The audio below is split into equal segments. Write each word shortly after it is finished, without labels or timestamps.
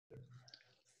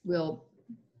We'll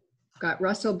got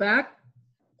Russell back.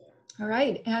 All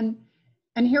right, and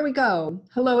here we go.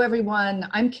 Hello, everyone.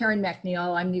 I'm Karen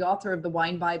MacNeil. I'm the author of the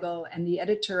Wine Bible and the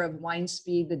editor of Wine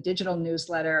Speed, the digital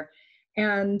newsletter.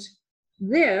 And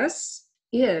this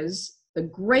is the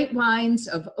Great Wines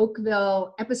of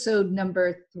Oakville, episode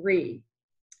number 3.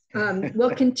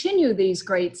 We'll continue these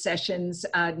great sessions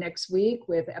next week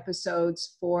with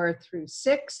episodes 4 through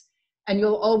 6. And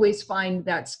you'll always find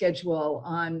that schedule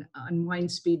on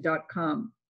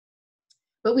winespeed.com.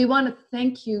 But we want to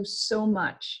thank you so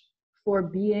much for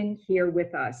being here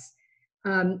with us.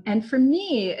 And for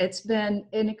me, it's been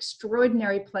an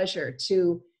extraordinary pleasure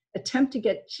to attempt to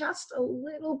get just a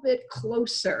little bit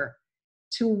closer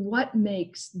to what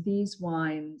makes these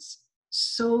wines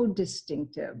so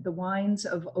distinctive. The wines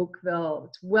of Oakville,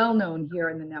 it's well known here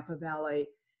in the Napa Valley,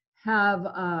 have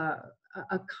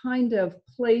a kind of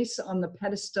place on the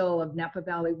pedestal of Napa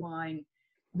Valley wine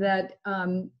that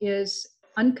is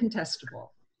uncontestable.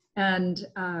 And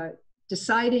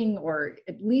deciding, or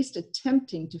at least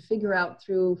attempting to figure out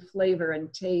through flavor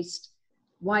and taste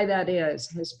why that is,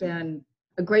 has been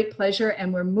a great pleasure.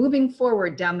 And we're moving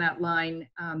forward down that line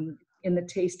in the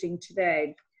tasting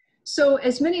today. So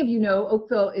as many of you know,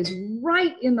 Oakville is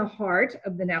right in the heart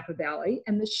of the Napa Valley,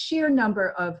 and the sheer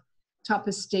number of top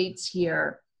estates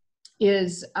here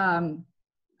is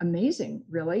amazing,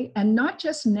 really. And not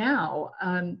just now.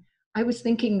 I was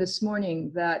thinking this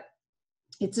morning that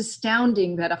it's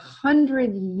astounding that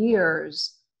 100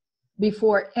 years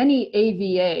before any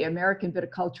AVA, American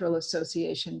Viticultural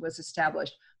Association, was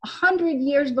established, 100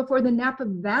 years before the Napa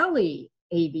Valley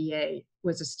AVA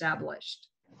was established,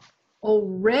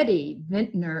 already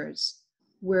vintners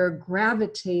were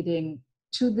gravitating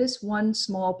to this one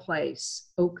small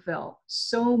place, Oakville.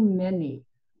 So many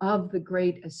of the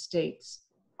great estates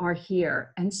are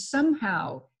here. And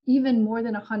somehow, even more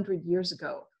than 100 years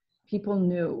ago, people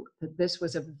knew that this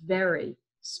was a very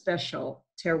special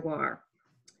terroir.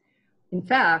 In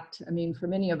fact, I mean, for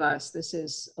many of us, this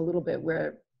is a little bit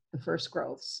where the first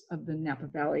growths of the Napa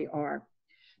Valley are.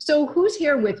 So who's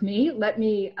here with me? Let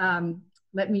me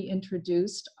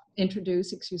introduce,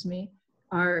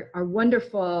 our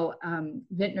wonderful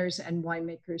vintners and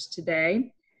winemakers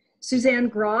today. Suzanne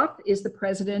Groth is the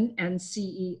president and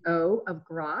CEO of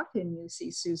Groth, and you see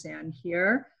Suzanne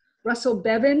here. Russell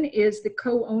Bevan is the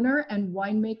co-owner and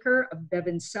winemaker of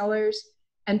Bevan Cellars,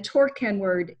 and Tor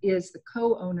Kenward is the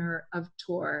co-owner of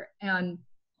Tor. And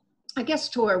I guess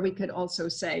Tor, we could also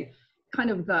say,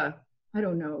 kind of the, I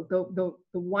don't know, the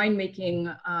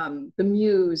winemaking, the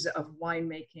muse of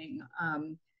winemaking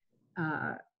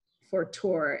for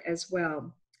Tor as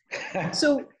well.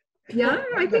 So. Yeah,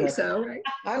 I think so, right?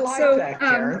 I like that,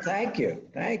 Karen. Thank you.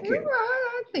 Thank you. Well,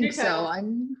 I think so.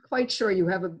 I'm quite sure you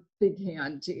have a big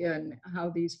hand in how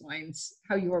these wines,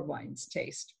 how your wines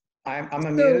taste. I'm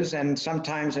amused and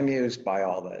sometimes amused by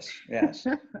all this. Yes.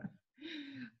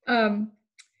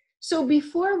 So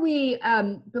before we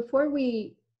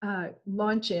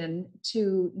launch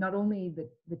into not only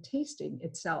the tasting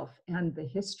itself and the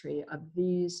history of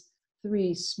these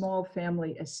 3 small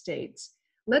family estates,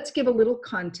 let's give a little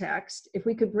context. If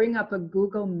we could bring up a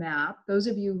Google map, those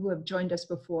of you who have joined us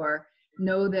before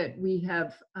know that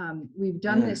we've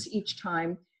done this each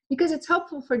time because it's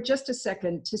helpful for just a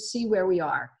second to see where we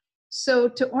are. So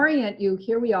to orient you,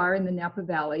 here we are in the Napa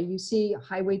Valley. You see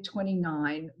Highway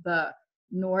 29, the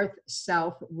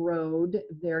north-south road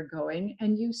they're going,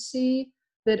 and you see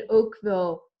that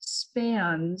Oakville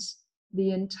spans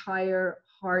the entire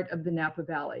heart of the Napa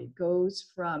Valley,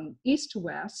 goes from east to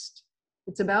west.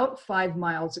 It's about 5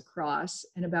 miles across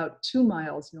and about 2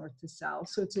 miles north to south.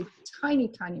 So it's a tiny,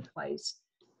 tiny place,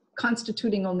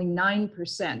 constituting only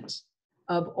 9%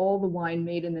 of all the wine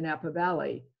made in the Napa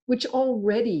Valley, which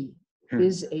already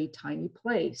is a tiny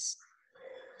place.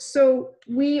 So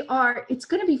it's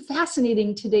going to be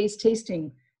fascinating, today's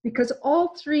tasting, because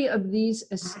all 3 of these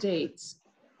estates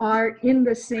are in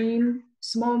the same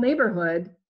small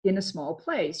neighborhood in a small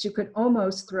place. You could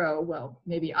almost throw, well,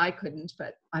 maybe I couldn't,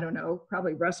 but I don't know,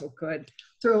 probably Russell could,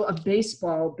 throw a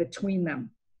baseball between them.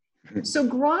 So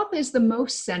Groth is the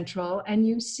most central, and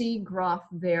you see Groth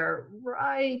there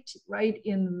right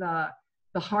in the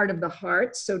heart of the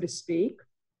heart, so to speak,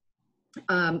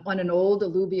 on an old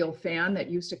alluvial fan that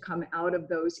used to come out of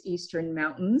those eastern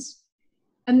mountains.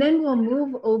 And then we'll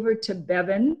move over to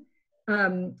Bevan,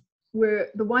 where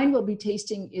the wine we'll be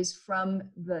tasting is from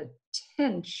the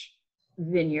Tench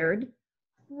Vineyard.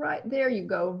 Right there you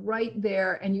go, right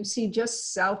there. And you see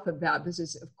just south of that, this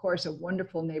is of course a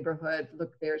wonderful neighborhood.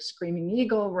 Look, there's Screaming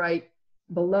Eagle right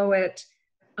below it.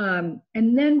 And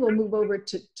then we'll move over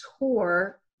to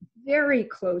Tor, very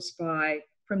close by,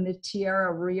 from the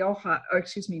Tierra Rioja, or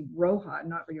excuse me, Roja,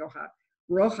 not Rioja,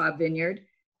 Roja vineyard.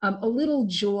 A little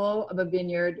jewel of a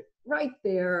vineyard right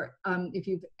there. If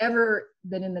you've ever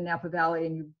been in the Napa Valley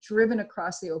and you've driven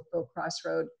across the Oakville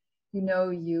Crossroad, you know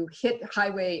you hit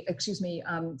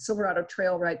Silverado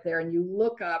Trail right there, and you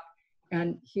look up,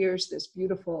 and here's this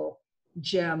beautiful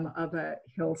gem of a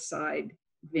hillside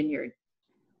vineyard.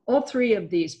 All three of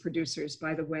these producers,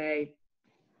 by the way,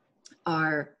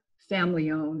 are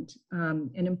family owned.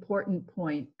 An important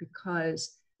point,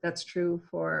 because that's true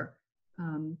for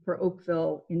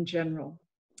Oakville in general.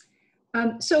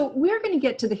 So we're going to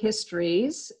get to the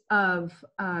histories of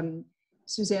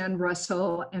Suzanne,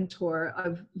 Russell, and Tor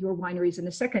of your wineries in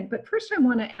a second. But first I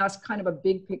want to ask kind of a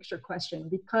big picture question,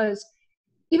 because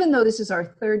even though this is our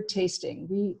third tasting,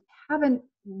 we haven't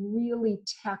really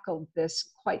tackled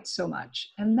this quite so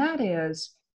much. And that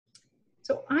is,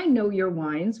 so I know your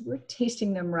wines, we're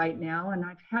tasting them right now, and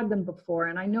I've had them before,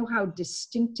 and I know how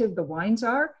distinctive the wines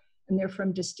are, and they're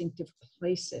from distinctive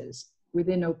places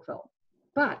within Oakville.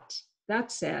 But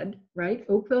that said, right,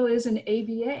 Oakville is an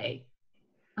AVA,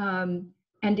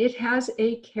 and it has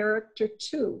a character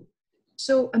too.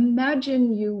 So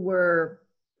imagine you were,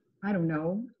 I don't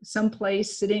know,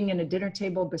 someplace sitting in a dinner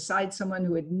table beside someone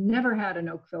who had never had an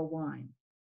Oakville wine.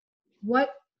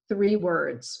 What 3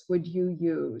 words would you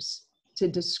use to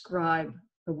describe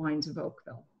the wines of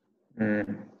Oakville?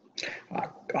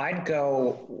 I'd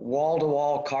go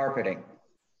wall-to-wall carpeting.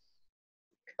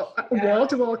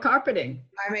 Wall-to-wall carpeting.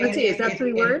 I mean, let's see, is that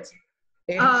 3 words?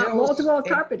 Wall-to-wall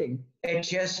carpeting. It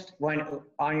just went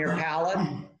on your palate,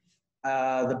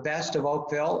 the best of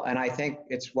Oakville, and I think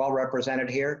it's well represented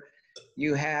here.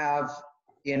 You have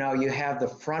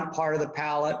the front part of the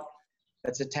palate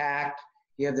that's attacked.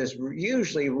 You have this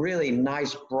usually really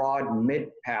nice broad mid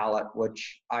palate,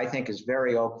 which I think is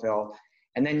very Oakville.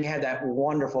 And then you have that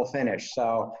wonderful finish.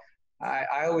 So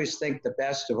I always think the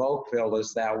best of Oakville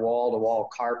is that wall-to-wall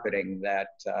carpeting that,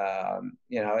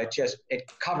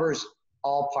 it covers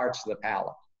all parts of the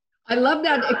palate. I love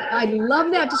that. I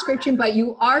love that description, but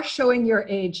you are showing your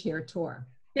age here, Tor.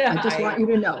 Yeah, I just want you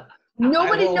to know.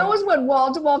 Nobody knows what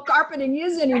wall-to-wall carpeting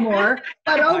is anymore,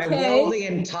 but okay. I will the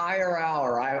entire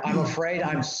hour. I'm afraid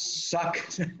I'm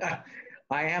sucked.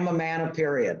 I am a man of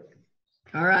period.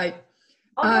 All right.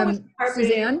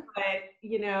 Suzanne? But,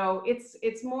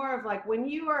 it's more of like when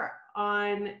you are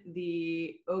on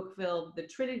the Oakville, the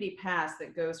Trinity Pass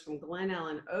that goes from Glen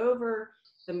Ellen over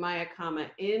the Mayakama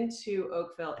into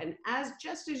Oakville, and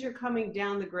just as you're coming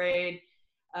down the grade,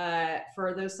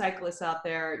 for those cyclists out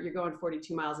there, you're going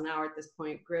 42 miles an hour at this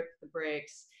point, grip the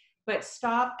brakes, but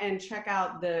stop and check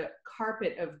out the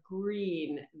carpet of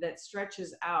green that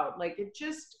stretches out. Like, it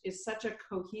just is such a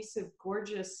cohesive,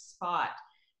 gorgeous spot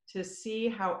to see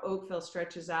how Oakville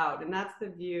stretches out. And that's the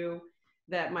view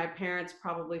that my parents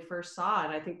probably first saw.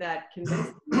 And I think that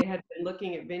convinced them. They had been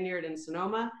looking at vineyard in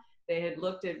Sonoma. They had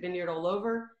looked at vineyard all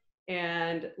over.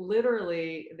 And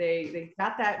literally, they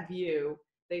got that view.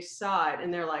 They saw it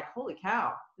and they're like, holy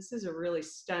cow, this is a really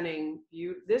stunning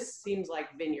view. This seems like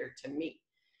vineyard to me.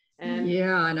 And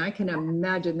yeah, and I can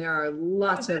imagine there are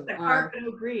lots of our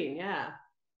green, yeah.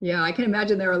 Yeah, I can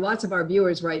imagine there are lots of our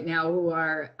viewers right now who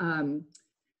are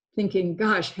thinking,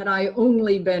 gosh, had I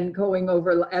only been going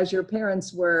over as your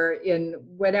parents were in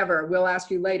whatever, we'll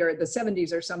ask you later, the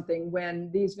 70s or something,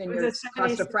 when these vineyards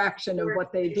cost a fraction of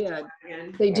what they did.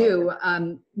 They do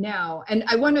now. And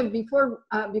I want to,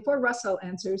 before Russell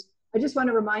answers, I just want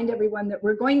to remind everyone that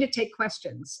we're going to take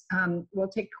questions. We'll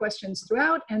take questions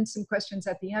throughout and some questions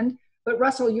at the end. But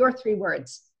Russell, your 3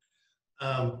 words.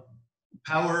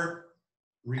 Power,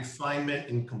 refinement,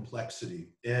 and complexity.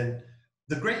 And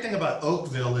the great thing about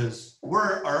Oakville is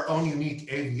we're our own unique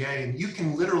AVA, and you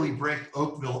can literally break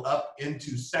Oakville up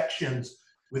into sections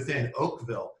within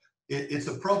Oakville. It's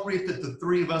appropriate that the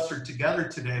 3 of us are together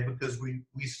today because we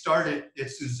started at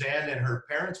Suzanne and her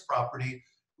parents' property.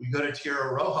 We go to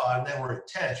Tierra Roja, and then we're at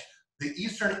Tench. The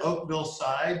eastern Oakville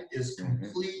side is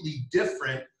completely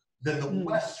different than the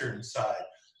western side.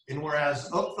 And whereas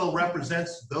Oakville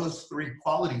represents those 3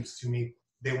 qualities to me,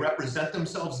 they represent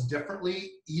themselves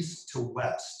differently east to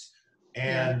west.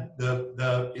 And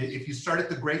if you start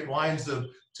at the great wines of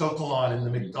Tocolon and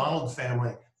the McDonald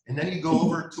family, and then you go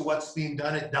over to what's being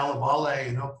done at Della Valle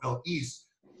and Oakville East,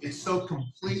 it's so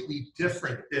completely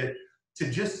different that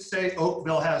to just say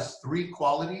Oakville has 3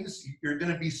 qualities, you're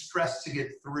going to be stressed to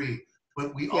get 3.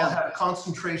 But we all have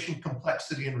concentration,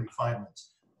 complexity, and refinement.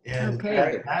 And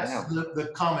that's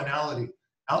the commonality.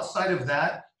 Outside of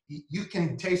that, you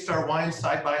can taste our wines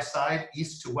side by side,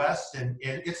 east to west, and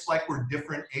it's like we're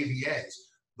different AVAs.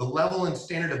 The level and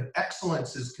standard of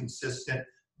excellence is consistent,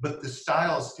 but the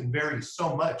styles can vary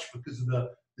so much because of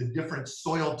the different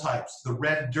soil types, the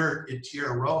red dirt at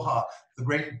Tierra Roja, the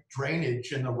great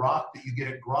drainage and the rock that you get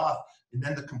at Groth, and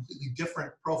then the completely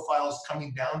different profiles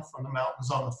coming down from the mountains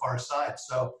on the far side.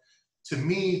 So to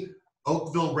me,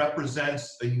 Oakville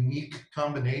represents a unique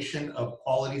combination of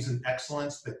qualities and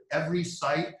excellence, but every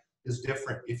site is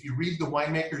different. If you read The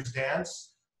Winemaker's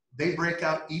Dance, they break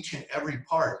out each and every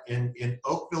part, and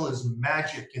Oakville is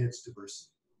magic in its diversity.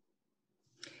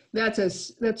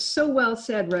 That's so well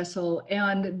said, Russell.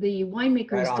 And The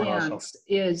Winemaker's Dance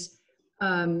is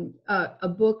a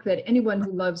book that anyone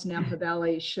who loves Napa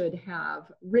Valley should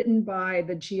have, written by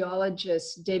the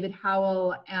geologists David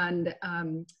Howell and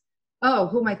oh,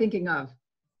 who am I thinking of?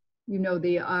 You know,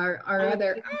 our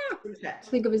other, I'll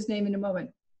think of his name in a moment.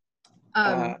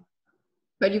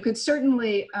 But you could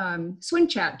certainly, Jonathan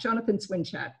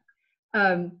Swinchat.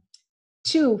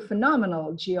 Two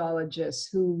phenomenal geologists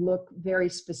who look very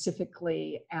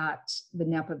specifically at the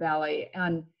Napa Valley.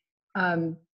 And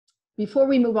before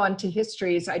we move on to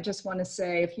histories, I just want to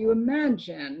say, if you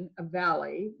imagine a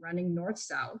valley running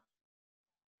north-south,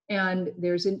 and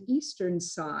there's an eastern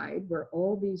side where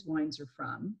all these wines are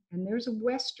from, and there's a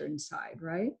western side,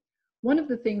 right? One of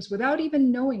the things, without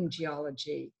even knowing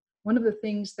geology, one of the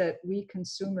things that we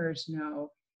consumers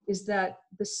know is that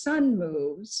the sun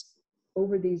moves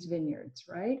over these vineyards,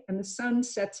 right? And the sun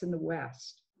sets in the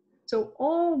west. So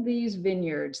all these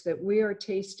vineyards that we are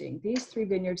tasting, these 3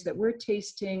 vineyards that we're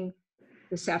tasting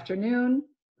this afternoon,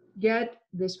 get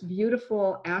this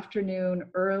beautiful afternoon,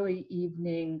 early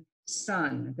evening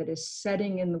sun that is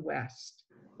setting in the west.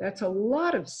 That's a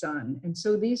lot of sun. And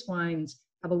so these wines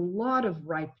have a lot of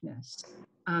ripeness.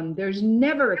 There's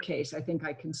never a case, I think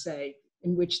I can say,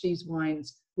 in which these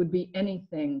wines would be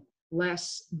anything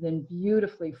less than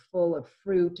beautifully full of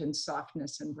fruit and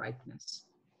softness and ripeness.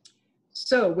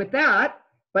 So with that,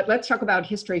 but let's talk about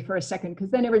history for a second, because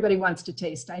then everybody wants to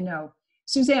taste, I know.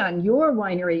 Suzanne, your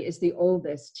winery is the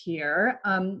oldest here.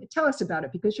 Tell us about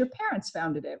it, because your parents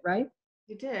founded it, right?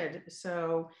 You did.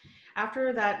 So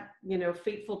after that,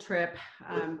 fateful trip,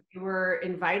 we were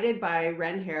invited by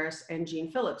Ren Harris and Gene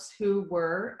Phillips, who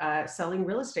were selling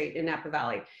real estate in Napa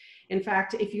Valley. In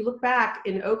fact, if you look back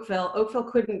in Oakville, Oakville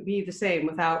couldn't be the same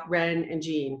without Ren and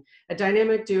Gene. A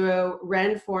dynamic duo.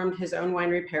 Ren formed his own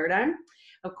winery Paradigm.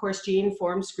 Of course, Gene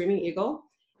formed Screaming Eagle.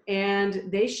 And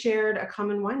they shared a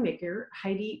common winemaker,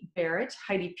 Heidi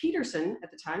Peterson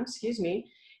at the time, excuse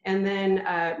me. And then,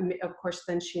 of course,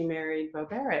 then she married Beau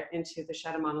Barrett into the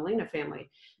Chateau Montelena family.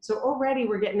 So already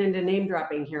we're getting into name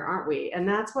dropping here, aren't we? And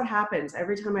that's what happens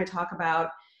every time I talk about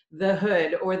the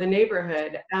hood or the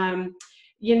neighborhood.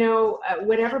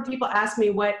 Whenever people ask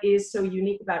me what is so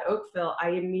unique about Oakville, I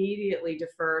immediately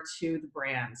defer to the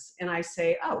brands. And I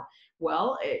say, oh,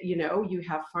 well, you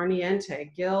have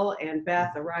Farniente. Gil and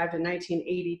Beth arrived in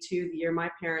 1982, the year my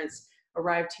parents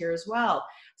arrived here as well.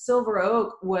 Silver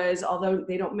Oak was, although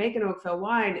they don't make an Oakville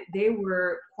wine, they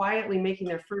were quietly making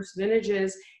their first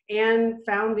vintages and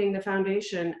founding the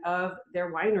foundation of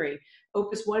their winery.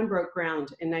 Opus One broke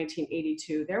ground in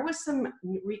 1982. There was some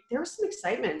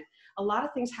excitement, a lot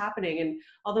of things happening. And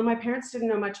although my parents didn't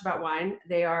know much about wine,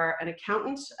 they are an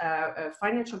accountant, a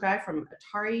financial guy from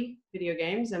Atari video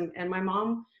games, and my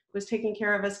mom was taking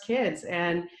care of us kids.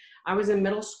 And I was in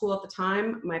middle school at the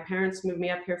time. My parents moved me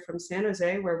up here from San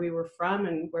Jose, where we were from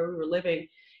and where we were living,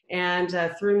 and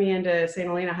threw me into St.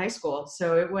 Helena High School.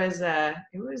 So it was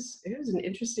an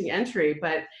interesting entry,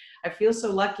 but I feel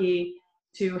so lucky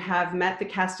to have met the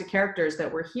cast of characters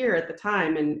that were here at the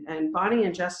time. And Bonnie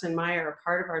and Justin Meyer are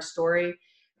part of our story.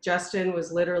 Justin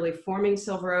was literally forming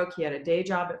Silver Oak. He had a day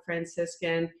job at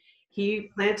Franciscan. He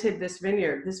planted this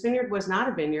vineyard. This vineyard was not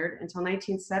a vineyard until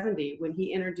 1970, when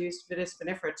he introduced Vitis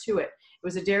vinifera to it. It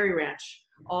was a dairy ranch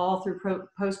all through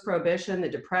post-Prohibition, the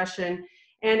Depression.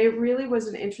 And it really was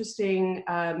an interesting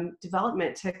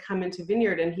development to come into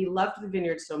vineyard. And he loved the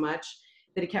vineyard so much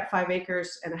that he kept 5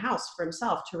 acres and a house for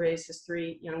himself to raise his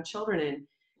 3 young children in.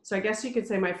 So I guess you could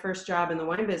say my first job in the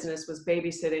wine business was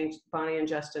babysitting Bonnie and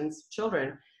Justin's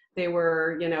children. They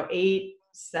were, 8,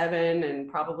 7, and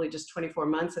probably just 24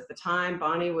 months at the time.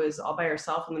 Bonnie was all by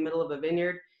herself in the middle of a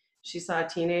vineyard. She saw a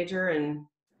teenager and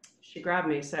she grabbed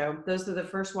me. So those are the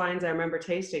first wines I remember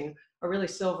tasting, are really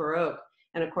Silver Oak.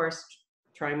 And of course,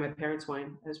 trying my parents'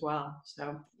 wine as well.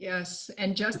 So yes,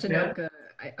 and Justin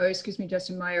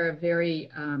Meyer, a very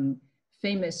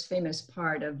famous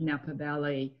part of Napa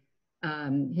Valley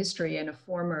history, and a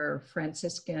former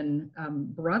Franciscan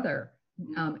brother,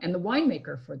 and the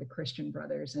winemaker for the Christian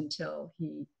Brothers until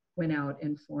he went out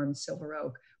and formed Silver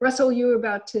Oak. Russell, you were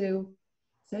about to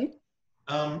say?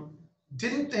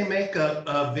 Didn't they make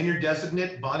a vineyard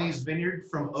designate, Bonnie's Vineyard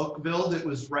from Oakville, that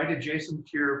was right adjacent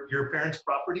to your parents'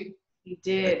 property? He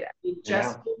did.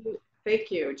 Yeah.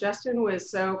 Thank you. Justin was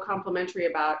so complimentary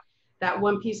about that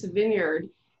one piece of vineyard.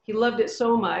 He loved it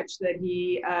so much that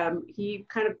he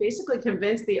kind of basically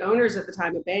convinced the owners at the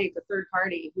time, a bank, a third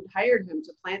party who'd hired him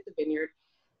to plant the vineyard,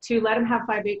 to let him have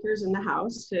 5 acres in the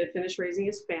house to finish raising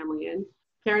his family in.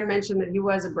 Karen mentioned that he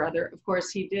was a brother. Of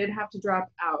course, he did have to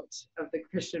drop out of the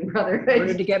Christian Brotherhood. In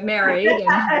order to get married.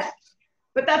 And...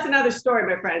 But that's another story,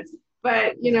 my friends.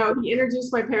 But, you know, he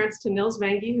introduced my parents to Nils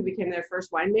Vange, who became their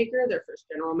first winemaker, their first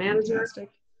general manager. Fantastic.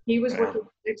 He was working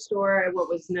next door at what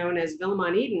was known as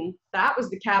Villemont Eden. That was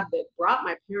the cab that brought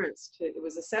my parents to, it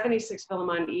was a 76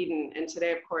 Villemont Eden. And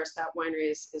today, of course, that winery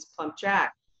is Plump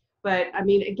Jack. But I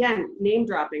mean, again, name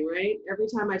dropping, right? Every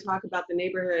time I talk about the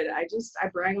neighborhood, I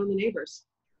brag on the neighbors.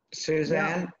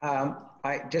 Suzanne,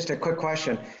 just a quick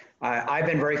question. I've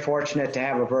been very fortunate to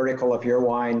have a vertical of your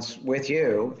wines with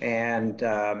you, and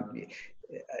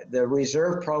the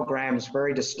reserve program is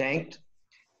very distinct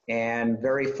and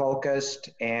very focused,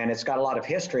 and it's got a lot of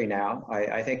history now.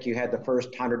 I think you had the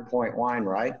first 100-point wine,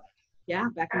 right? Yeah,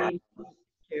 back in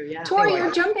yeah. Tori,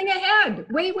 you're jumping ahead.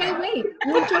 Wait.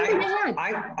 You're jumping ahead.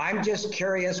 I'm just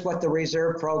curious what the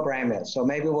reserve program is, so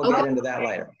maybe we'll get into that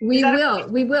later. We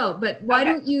will. But why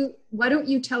don't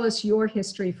you tell us your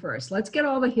history first? Let's get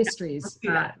all the histories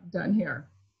done here.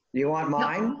 You want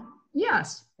mine? No.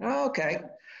 Yes. Oh, okay.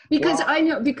 Because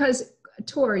because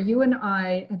Tori, you and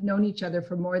I have known each other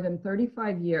for more than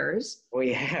 35 years.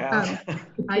 We have.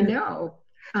 I know.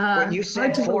 Well, you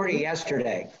said 40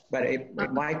 yesterday, but it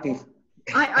might be.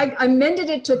 I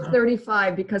amended it to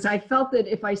 35 because I felt that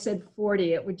if I said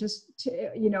 40, it would just,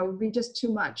 be just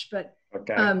too much. But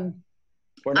okay.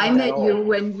 I met you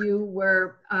when you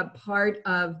were part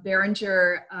of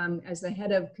Beringer as the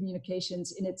head of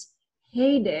communications in its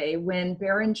heyday, when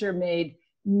Beringer made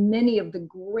many of the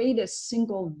greatest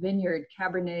single vineyard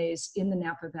Cabernets in the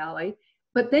Napa Valley.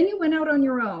 But then you went out on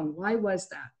your own. Why was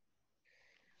that?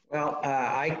 Well,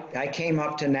 I came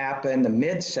up to Napa in the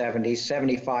mid-'70s,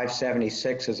 75,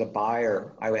 76 as a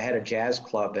buyer. I had a jazz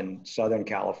club in Southern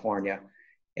California,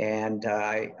 and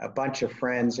a bunch of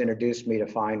friends introduced me to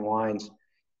fine wines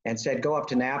and said, go up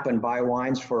to Napa and buy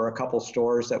wines for a couple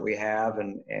stores that we have.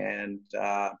 And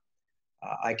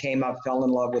I came up, fell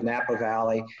in love with Napa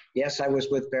Valley. Yes, I was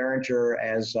with Beringer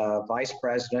as vice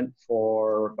president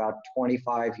for about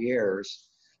 25 years.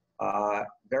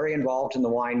 Very involved in the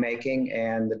winemaking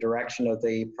and the direction of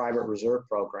the private reserve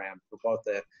program for both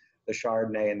the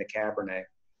Chardonnay and the Cabernet.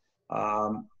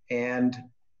 And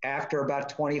after about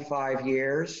 25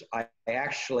 years, I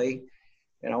actually,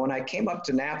 when I came up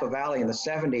to Napa Valley in the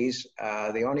 70s,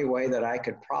 the only way that I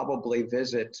could probably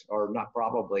visit, or not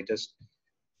probably, just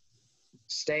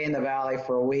stay in the valley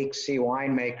for a week, see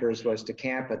winemakers, was to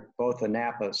camp at both the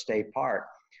Napa State Park.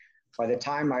 By the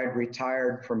time I had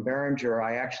retired from Beringer,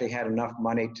 I actually had enough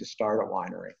money to start a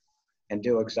winery and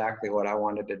do exactly what I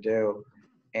wanted to do.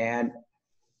 And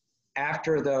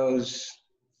after those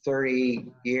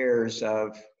 30 years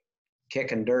of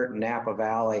kicking dirt in Napa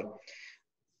Valley,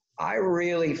 I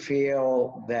really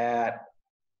feel that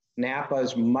Napa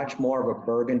is much more of a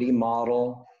Burgundy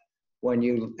model. When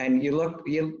you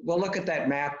look at that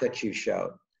map that you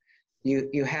showed.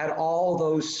 You had all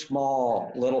those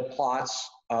small little plots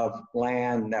of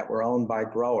land that were owned by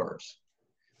growers.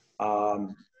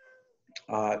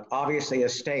 Obviously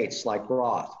estates like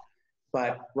Groth,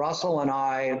 but Russell and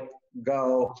I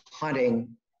go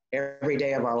hunting every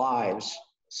day of our lives,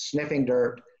 sniffing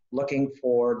dirt, looking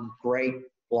for great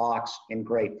blocks in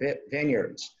great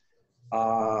vineyards.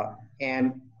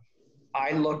 And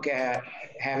I look at,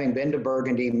 having been to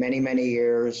Burgundy many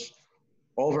years,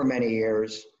 over many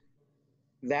years,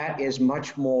 that is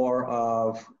much more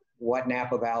of what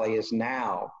Napa Valley is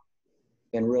now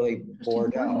than really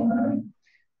Bordeaux.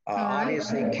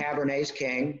 Obviously, Cabernet's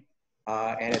king,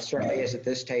 and it certainly is at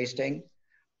this tasting.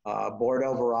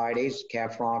 Bordeaux varieties,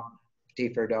 Cab Franc, Petit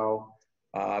Verdot,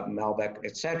 Malbec,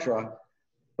 etc.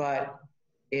 But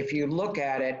if you look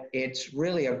at it, it's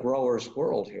really a grower's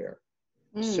world here.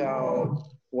 So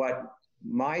what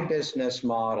my business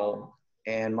model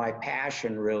and my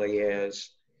passion really is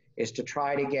to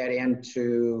try to get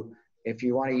into, if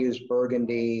you want to use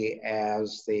Burgundy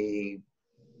as the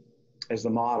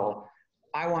model,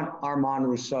 I want Armand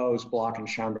Rousseau's block in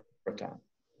Chambertin.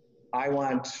 I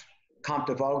want Comte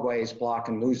de Vogüé's block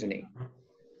in Lusigny.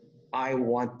 I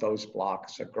want those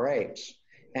blocks of grapes.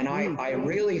 And I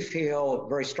really feel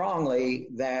very strongly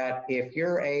that if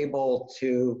you're able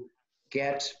to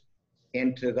get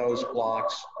into those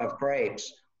blocks of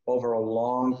grapes over a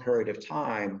long period of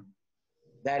time,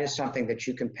 that is something that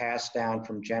you can pass down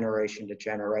from generation to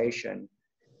generation.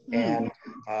 And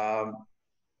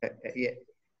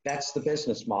that's the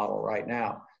business model right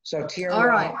now. So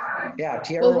Tierra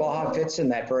Roja fits in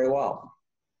that very well.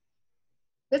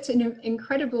 That's an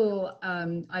incredible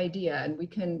idea, and we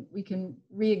can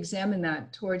re-examine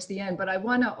that towards the end. But I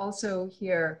want to also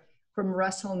hear from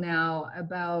Russell now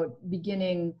about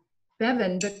beginning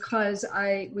Bevan, because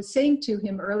I was saying to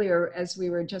him earlier as we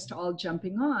were just all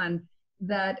jumping on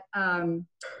that I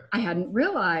hadn't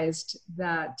realized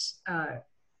that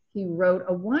he wrote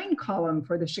a wine column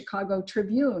for the Chicago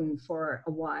Tribune for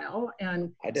a while,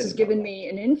 and this has given me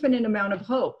an infinite amount of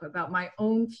hope about my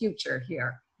own future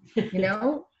here. You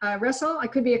know, Russell, I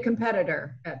could be a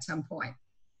competitor at some point.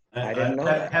 I didn't know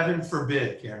that. Heaven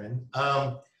forbid, Karen.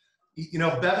 You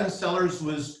know, Bevan Cellars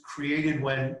was created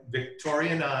when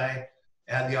Victoria and I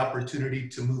had the opportunity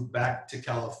to move back to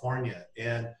California.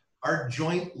 And our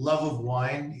joint love of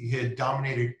wine had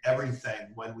dominated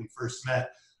everything when we first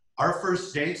met. Our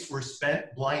first dates were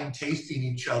spent blind tasting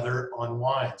each other on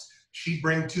wines. She'd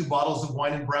bring 2 bottles of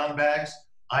wine in brown bags.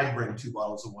 I'd bring 2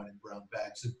 bottles of wine in brown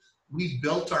bags. And we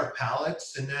built our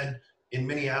palates, and then in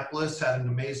Minneapolis had an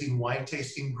amazing wine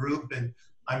tasting group. And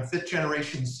I'm 5th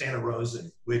generation Santa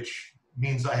Rosan, which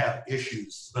means I have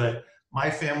issues, but my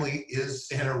family is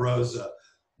Santa Rosa.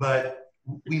 But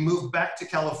we moved back to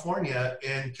California,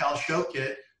 and Cal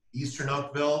Shoket, Eastern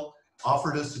Oakville,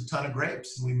 offered us a ton of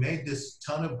grapes. And we made this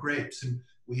ton of grapes, and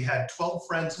we had 12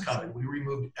 friends coming. We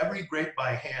removed every grape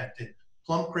by hand, and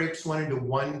plump grapes went into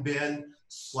one bin,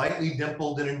 slightly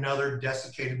dimpled in another,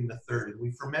 desiccated in the third. And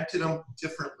we fermented them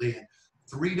differently. And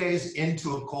 3 days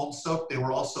into a cold soak, they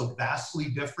were also vastly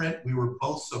different. We were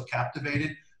both so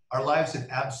captivated. Our lives had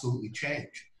absolutely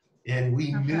changed. And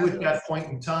we knew at that point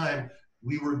in time,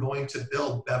 we were going to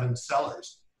build Bevan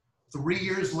Cellars. 3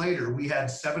 years later, we had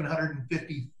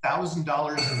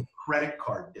 $750,000 in credit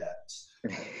card debts.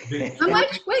 How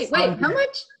much? Wait, how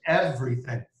much?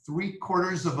 Everything.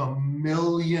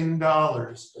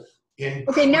 $750,000 in.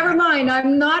 Okay, never mind.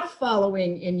 I'm not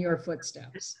following in your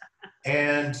footsteps.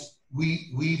 And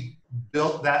we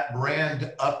built that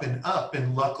brand up and up,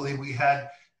 and luckily we had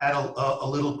a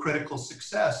little critical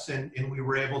success, and we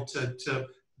were able to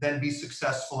then be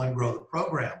successful and grow the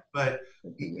program. But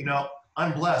you know,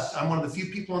 I'm blessed. I'm one of the few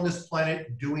people on this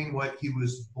planet doing what he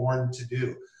was born to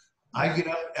do. I get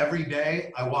up every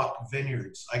day, I walk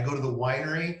vineyards, I go to the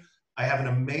winery, I have an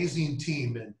amazing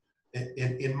team, and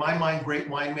in my mind, great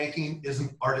winemaking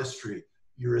isn't artistry.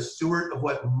 You're a steward of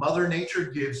what Mother Nature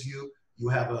gives you. You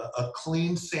have a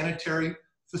clean sanitary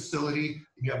facility,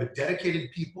 and you have a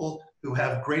dedicated people who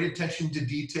have great attention to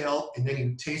detail, and then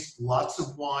you taste lots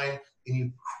of wine and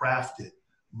you craft it.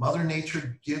 Mother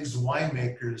Nature gives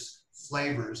winemakers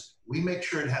flavors. We make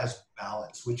sure it has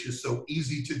balance, which is so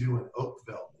easy to do in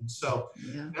Oakville. And so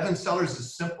Bevan Cellars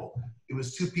is simple. It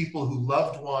was 2 people who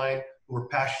loved wine, who were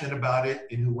passionate about it,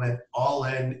 and who went all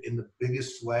in the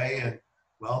biggest way. And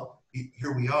well,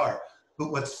 here we are. But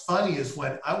what's funny is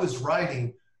when I was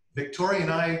writing, Victoria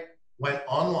and I went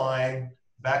online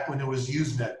back when there was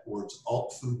Usenet boards,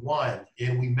 Alt Food Wine,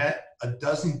 and we met a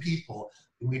dozen people,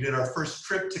 and we did our first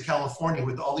trip to California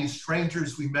with all these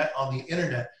strangers we met on the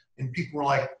internet, and people were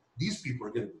like, these people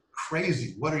are gonna be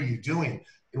crazy, what are you doing?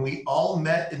 And we all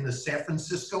met in the San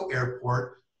Francisco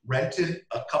airport, rented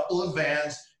a couple of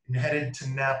vans, and headed to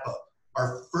Napa.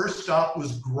 Our first stop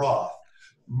was Groth.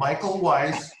 Michael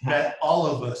Weiss met all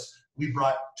of us. We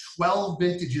brought 12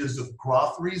 vintages of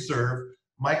Groth Reserve.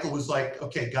 Michael was like,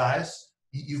 okay, guys,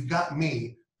 you've got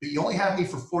me, but you only have me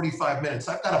for 45 minutes.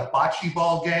 I've got a bocce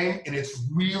ball game, and it's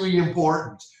really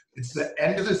important. It's the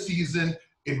end of the season,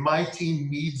 and my team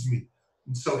needs me.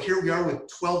 And so here we are with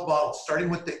 12 bottles, starting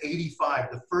with the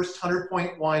 85, the first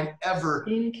 100-point wine ever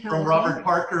from Robert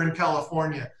Parker in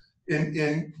California.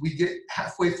 And we get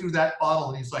halfway through that bottle,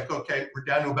 and he's like, okay, we're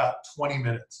down to about 20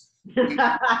 minutes.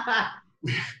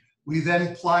 We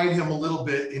then plied him a little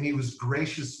bit, and he was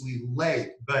graciously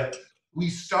late. But we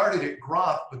started at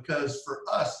Groth because for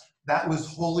us, that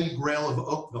was holy grail of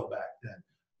Oakville back then.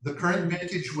 The current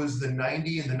vintage was the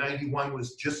 90, and the 91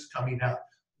 was just coming out.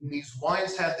 And these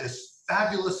wines had this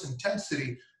fabulous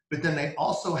intensity, but then they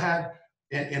also had,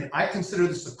 and I consider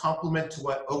this a compliment to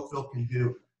what Oakville can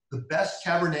do. The best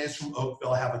Cabernets from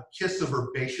Oakville have a kiss of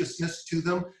herbaceousness to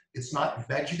them. It's not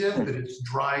vegetative, but it's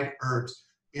dried herbs.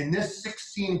 In this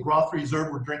 16 Groth Reserve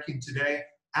we're drinking today,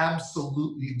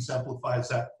 absolutely exemplifies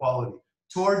that quality.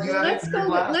 Tord, you have it in your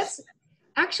glass? Let's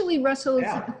actually, Russell,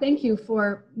 thank you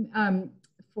for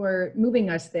moving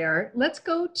us there. Let's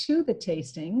go to the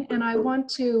tasting, and I want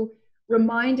to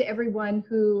remind everyone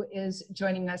who is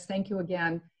joining us, thank you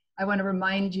again, I want to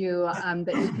remind you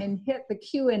that you can hit the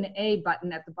Q&A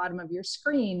button at the bottom of your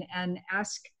screen and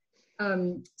ask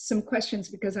some questions,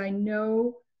 because I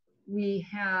know we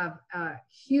have a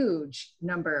huge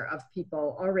number of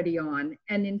people already on.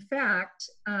 And in fact,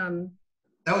 that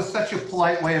was such a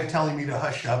polite way of telling me to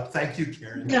hush up. Thank you,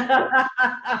 Karen.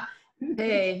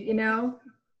 hey, you know,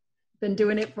 been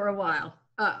doing it for a while.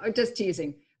 Just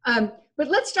teasing. But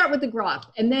let's start with the Groth.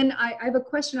 And then I have a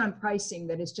question on pricing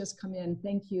that has just come in.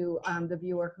 Thank you, the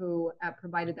viewer who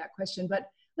provided that question.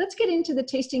 But let's get into the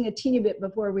tasting a teeny bit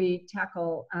before we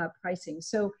tackle pricing.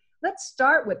 So let's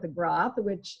start with the Groth,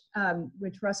 which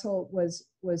Russell was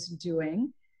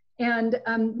doing. And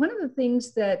one of the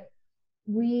things that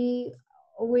we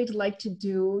always like to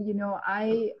do, you know,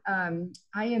 I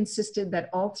insisted that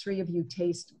all three of you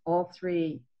taste all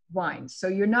three wines. So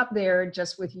you're not there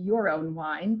just with your own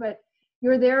wine, but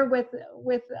you're there with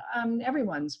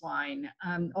everyone's wine,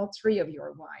 all three of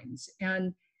your wines.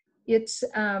 And it's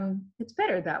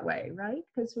better that way, right?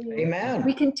 Because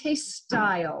we can taste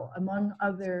style, among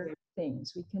other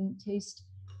things. We can taste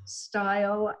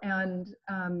style and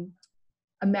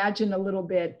imagine a little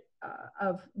bit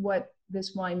of what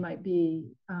this wine might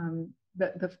be,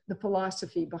 the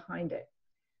philosophy behind it.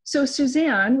 So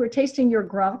Suzanne, we're tasting your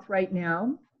Groth right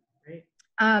now. Great.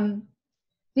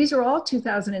 These are all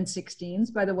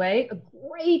 2016s, by the way, a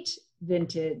great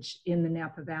vintage in the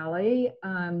Napa Valley.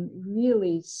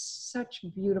 Really such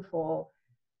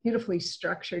beautifully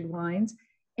structured wines.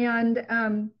 And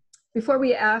before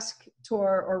we ask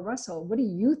Tor or Russell, what do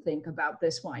you think about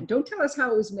this wine? Don't tell us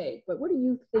how it was made, but what do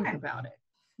you think about it?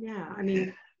 Yeah, I mean,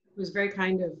 it was very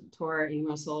kind of Tor and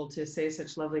Russell to say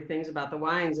such lovely things about the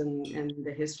wines and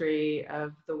the history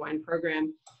of the wine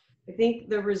program. I think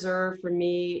the reserve for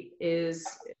me is,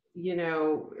 you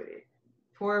know,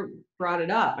 Tor brought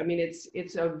it up. I mean,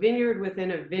 it's a vineyard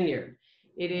within a vineyard.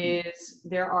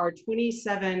 There are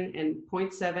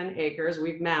 27.7 acres,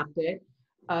 we've mapped it,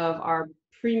 of our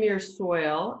premier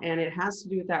soil, and it has to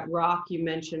do with that rock you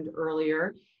mentioned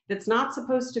earlier that's not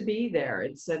supposed to be there.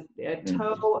 It's a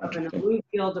toe of an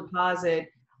alluvial deposit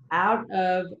out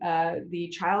of the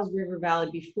Childs River Valley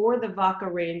before the Vaca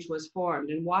Range was formed.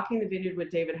 And walking the vineyard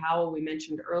with David Howell, we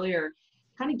mentioned earlier,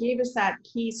 kind of gave us that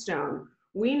keystone.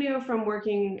 We knew from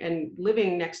working and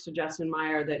living next to Justin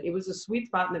Meyer that it was a sweet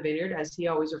spot in the vineyard, as he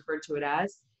always referred to it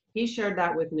as. He shared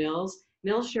that with Nils.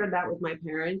 Nils shared that with my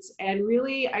parents. And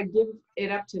really, I give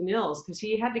it up to Nils because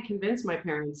he had to convince my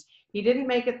parents. He didn't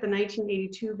make it the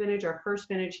 1982 vintage, our first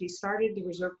vintage. He started the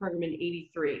reserve program in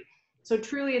 '83. So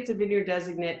truly, it's a vineyard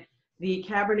designate. The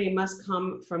Cabernet must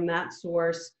come from that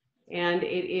source. And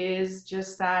it is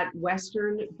just that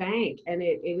western bank. And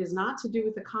it is not to do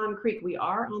with the Con Creek. We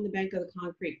are on the bank of the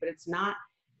Con Creek, but it's not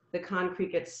the Con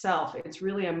Creek itself. It's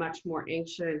really a much more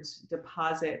ancient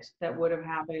deposit that would have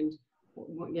happened,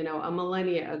 you know, a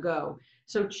millennia ago.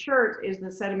 So chert is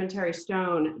the sedimentary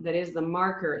stone that is the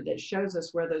marker that shows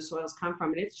us where those soils come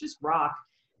from. And it's just rock.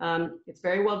 It's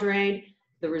very well drained.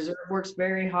 The reserve works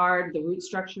very hard. The root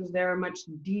structures there are much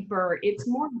deeper. It's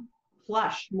more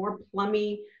plush, more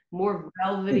plummy, more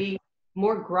velvety,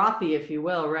 more grothy, if you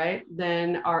will, right,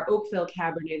 than our Oakville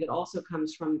Cabernet that also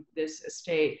comes from this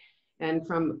estate and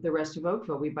from the rest of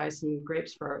Oakville. We buy some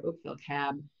grapes for our Oakville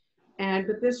Cab.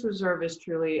 But this reserve is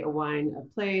truly a wine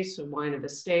of place, a wine of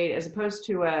estate, as opposed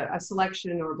to a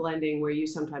selection or blending where you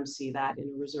sometimes see that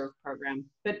in a reserve program.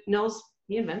 But Nils,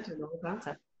 he invented the whole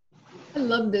concept. I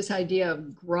love this idea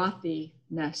of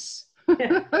grothiness.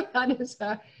 That is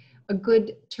a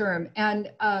good term.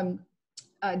 And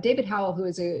David Howell, who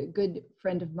is a good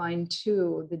friend of mine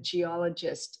too, the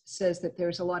geologist, says that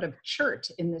there's a lot of chert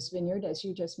in this vineyard, as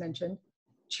you just mentioned.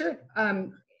 Chert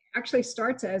actually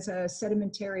starts as a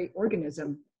sedimentary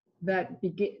organism that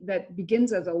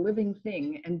begins as a living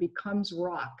thing and becomes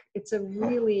rock. It's a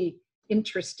really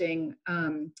interesting,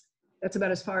 that's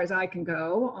about as far as I can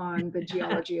go on the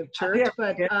geology of chert,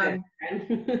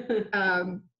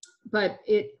 but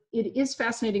it is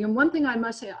fascinating. And one thing I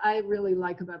must say I really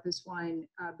like about this wine,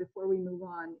 before we move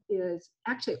on, is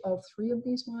actually all three of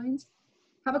these wines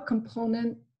have a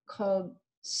component called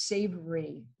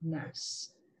savoriness.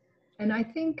 And I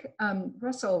think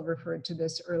Russell referred to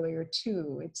this earlier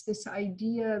too. It's this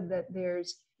idea that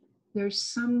there's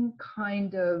some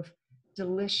kind of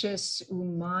delicious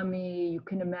umami. You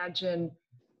can imagine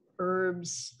herbs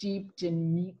steeped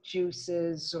in meat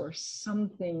juices or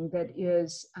something that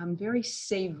is very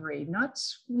savory, not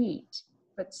sweet,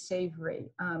 but savory,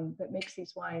 that makes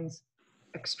these wines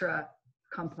extra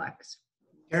complex.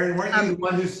 Erin, weren't you the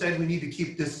one who said we need to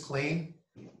keep this clean?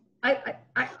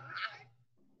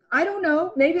 I don't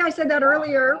know. Maybe I said that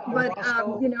earlier, but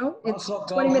Russell, you know, it's Russell,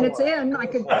 go 20 minutes for it. in. I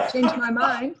could change my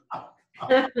mind.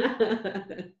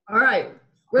 All right,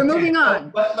 we're Okay, moving so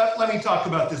on. Let me talk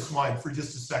about this wine for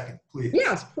just a second, please.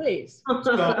 Yes, please.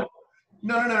 So,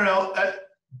 no.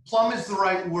 Plum is the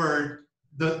right word.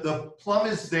 The plum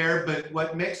is there, but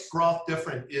what makes Groth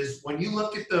different is when you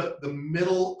look at the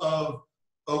middle of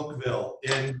Oakville,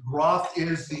 and Groth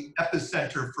is the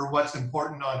epicenter for what's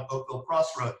important on Oakville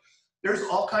Crossroad. There's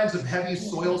all kinds of heavy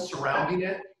soil surrounding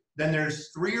it. Then there's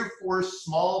 3 or 4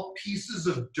 small pieces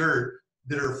of dirt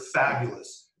that are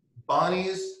fabulous.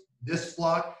 Bonnie's, this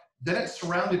block, then it's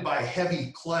surrounded by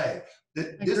heavy clay.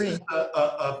 This is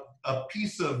a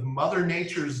piece of Mother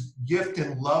Nature's gift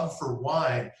and love for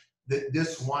wine, that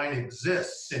this wine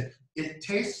exists. And it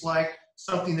tastes like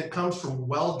something that comes from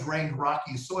well-drained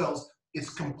rocky soils.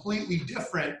 It's completely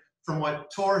different from what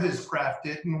Tor has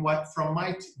crafted and what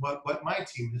my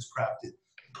team has crafted.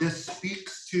 This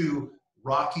speaks to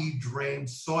rocky, drained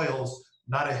soils,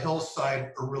 not a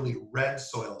hillside or really red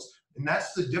soils. And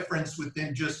that's the difference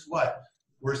within just what?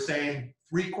 We're saying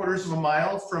 3/4 of a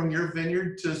mile from your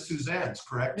vineyard to Suzanne's,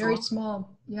 correct? Very Tor?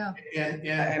 small, yeah.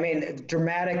 I mean,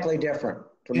 dramatically different.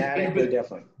 Dramatically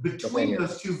different. Between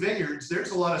those 2 vineyards, there's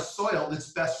a lot of soil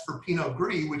that's best for Pinot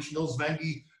Gris, which Nils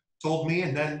Vengi told me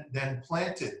and then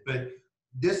planted. But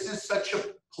this is such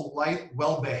a polite,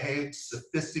 well-behaved,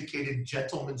 sophisticated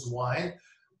gentleman's wine.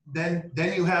 Then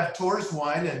you have Tor's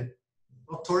wine, and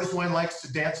well, Tor's wine likes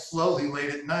to dance slowly late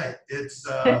at night. It's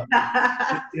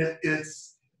fabulous.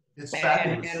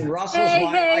 And Russell's wine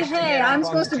likes to get up I'm on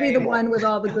supposed the to be the table. one with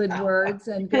all the good words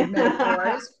and good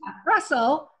metaphors.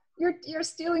 Russell, you're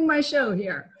stealing my show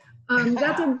here.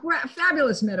 That's a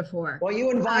fabulous metaphor. Well,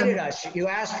 you invited us. You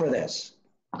asked for this.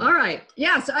 All right.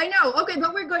 Yes, I know. Okay,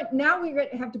 but we're going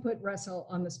to have to put Russell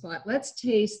on the spot. Let's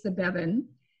taste the Bevan.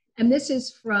 And this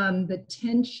is from the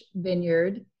Tench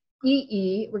Vineyard,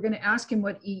 EE. We're going to ask him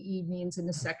what EE means in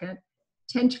a second.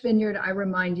 Tench Vineyard, I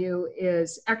remind you,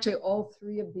 is actually all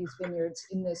 3 of these vineyards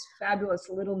in this fabulous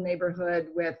little neighborhood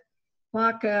with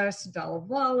Bacchus, Dalla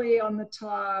Valle on the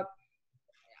top,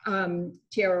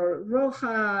 Tierra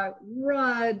Roja,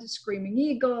 Rudd, Screaming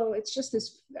Eagle. It's just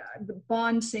this, the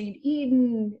Bond St.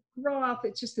 Eden, Groth.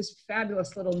 It's just this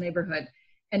fabulous little neighborhood.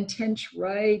 And Tench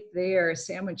right there,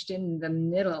 sandwiched in the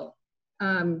middle.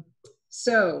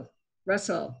 So,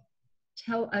 Russell,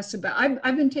 tell us about,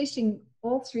 I've been tasting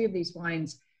all 3 of these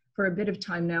wines for a bit of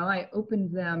time now. I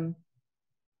opened them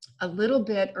a little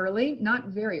bit early, not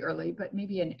very early, but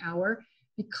maybe an hour,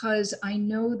 because I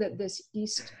know that this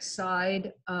east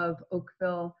side of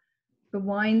Oakville, the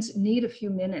wines need a few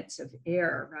minutes of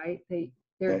air, right?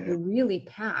 They're really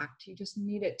packed. You just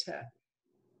need it to,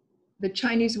 the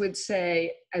Chinese would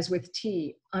say, as with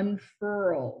tea,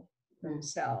 unfurl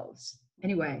themselves.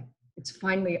 Anyway, it's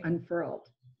finally unfurled.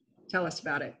 Tell us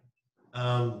about it.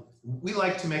 We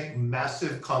like to make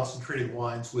massive concentrated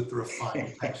wines with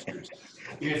refined textures.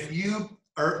 If you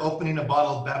are opening a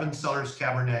bottle of Bevan Cellars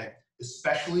Cabernet,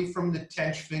 especially from the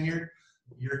Tench Vineyard,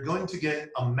 you're going to get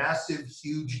a massive,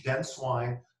 huge, dense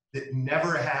wine that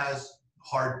never has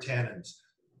hard tannins.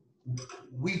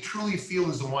 We truly feel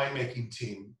as a winemaking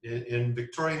team, and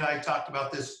Victoria and I talked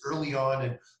about this early on,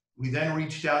 and we then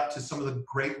reached out to some of the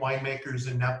great winemakers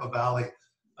in Napa Valley,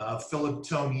 Philip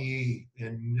Tony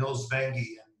and Nils Vengi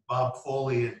and Bob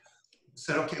Foley, and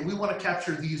said, okay, we want to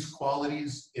capture these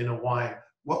qualities in a wine.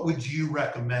 What would you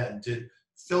recommend? And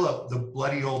Philip, the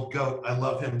bloody old goat, I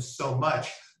love him so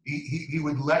much. He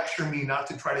would lecture me not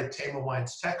to try to tame a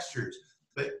wine's textures.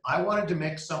 But I wanted to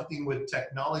make something with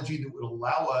technology that would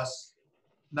allow us,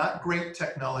 not great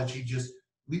technology, just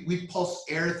we pulse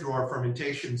air through our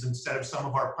fermentations instead of some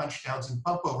of our punch downs and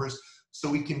pump overs, so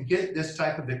we can get this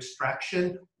type of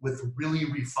extraction with really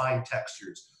refined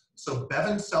textures. So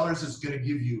Bevan Cellars is going to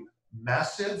give you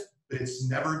massive, but it's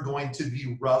never going to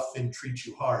be rough and treat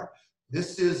you hard.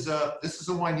 This is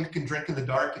a wine you can drink in the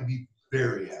dark and be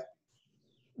very happy.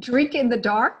 Drink in the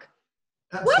dark?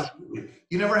 Absolutely. What?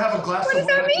 You never have a glass of wine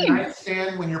at your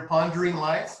nightstand when you're pondering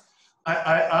life?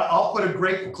 I'll put a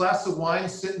great glass of wine,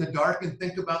 sit in the dark, and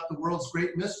think about the world's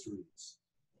great mysteries.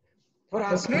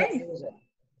 Okay.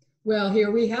 Well,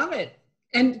 here we have it.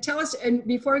 And tell us, and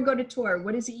before we go to Tor,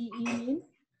 what does EE mean?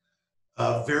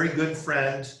 A very good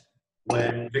friend.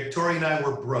 When Victoria and I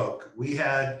were broke, we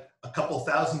had a couple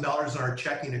 $1,000s in our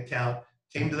checking account,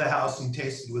 came to the house and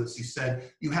tasted with us. He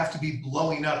said, you have to be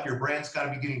blowing up. Your brand's got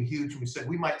to be getting huge. And we said,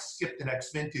 we might skip the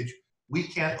next vintage. We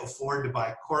can't afford to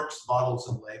buy corks, bottles,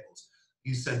 and labels.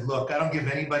 He said, look, I don't give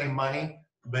anybody money,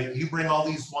 but you bring all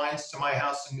these wines to my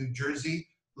house in New Jersey.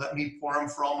 let me pour them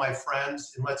for all my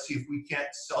friends, and let's see if we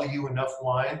can't sell you enough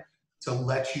wine to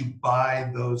let you buy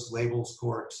those labels,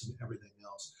 corks, and everything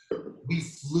else. We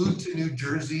flew to New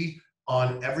Jersey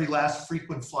on every last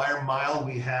frequent flyer mile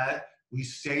we had. We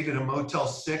stayed at a Motel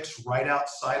 6 right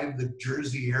outside of the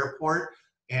Jersey airport,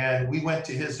 and we went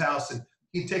to his house, and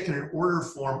he'd taken an order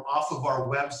form off of our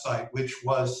website, which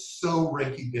was so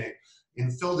rinky-dink,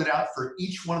 and filled it out for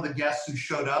each one of the guests who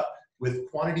showed up with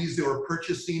quantities they were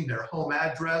purchasing, their home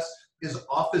address, his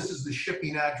office is the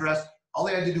shipping address. All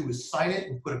they had to do was sign it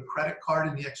and put a credit card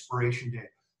in the expiration date.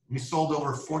 We sold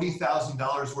over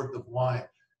 $40,000 worth of wine.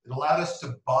 It allowed us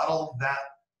to bottle that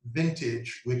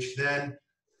vintage, which then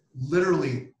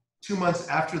literally 2 months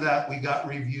after that, we got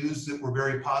reviews that were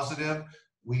very positive.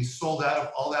 We sold out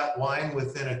of all that wine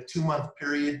within a 2-month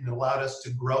period, and allowed us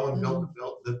to grow and build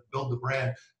the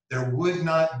brand. There would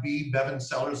not be Bevan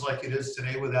Cellars like it is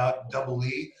today without Double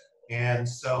E. And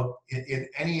so in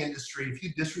any industry, if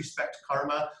you disrespect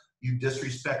karma, you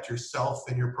disrespect yourself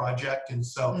and your project. And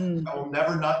so I will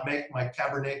never not make my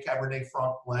Cabernet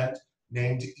Franc blend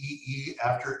named EE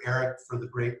after Eric for the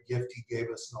great gift he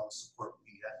gave us and all the support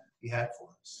he had for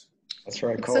us. That's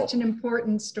very It's cool. such an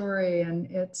important story, and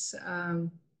it's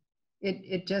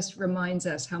it just reminds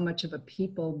us how much of a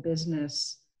people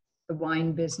business the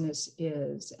wine business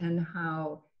is, and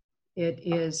how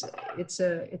it's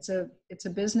a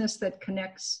business that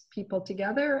connects people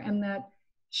together and that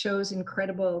shows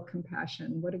incredible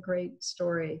compassion. What a great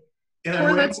story. And Or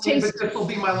I'm let's rambling, taste. but this will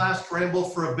be my last ramble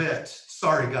for a bit.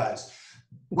 Sorry, guys.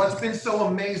 What's been so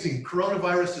amazing,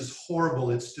 coronavirus is horrible.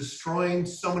 It's destroying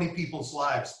so many people's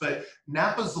lives, but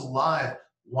Napa's alive.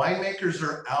 Winemakers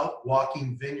are out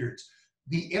walking vineyards.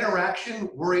 The interaction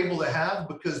we're able to have,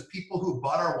 because people who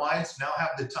bought our wines now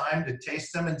have the time to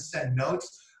taste them and send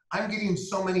notes. I'm getting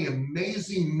so many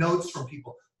amazing notes from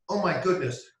people. Oh my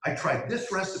goodness, I tried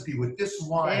this recipe with this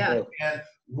wine. Yeah. And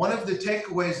one of the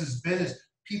takeaways has been is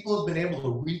people have been able to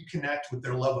reconnect with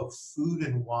their love of food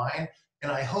and wine.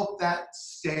 And I hope that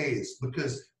stays,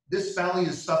 because this valley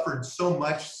has suffered so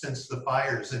much since the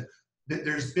fires, and that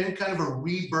there's been kind of a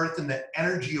rebirth in the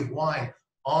energy of wine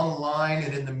online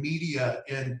and in the media,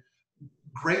 and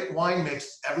great wine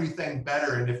makes everything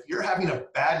better. And if you're having a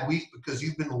bad week because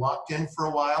you've been locked in for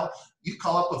a while, you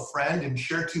call up a friend and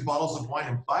share 2 bottles of wine,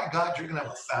 and by God, you're gonna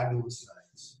have a fabulous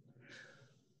night.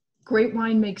 Great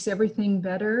wine makes everything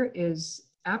better is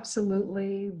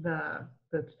absolutely the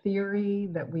theory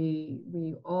that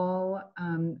we all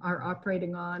are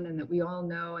operating on, and that we all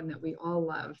know and that we all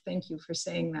love. Thank you for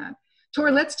saying that. Tor,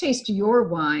 let's taste your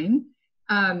wine.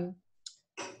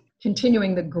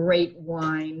 Continuing the great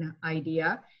wine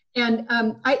idea. And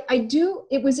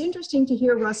it was interesting to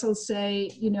hear Russell say,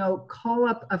 call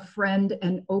up a friend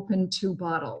and open 2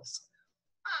 bottles.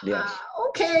 Yes.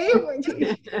 Okay.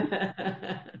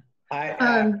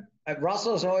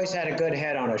 Russell's always had a good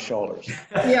head on his shoulders.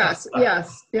 Yes.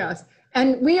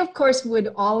 And we, of course,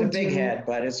 would all It's a big head,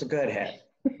 but it's a good head.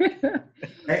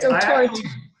 So I Tor, actually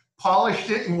polished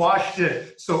it and washed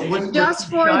it, so it wouldn't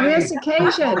just look for shiny this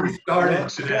occasion. before we started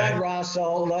Looks today. good,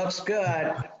 Russell. Looks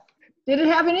good. Did it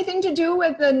have anything to do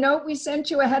with the note we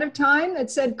sent you ahead of time that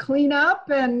said clean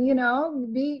up and,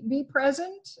 be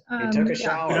present? He took a Put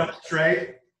shower. up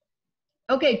straight.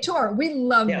 Okay, Tor, we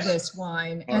love Yes. this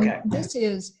wine. And Okay. this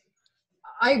is,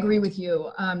 I agree with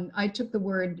you. I took the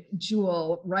word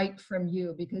jewel right from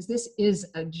you, because this is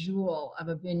a jewel of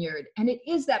a vineyard. And it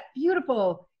is that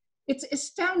beautiful, it's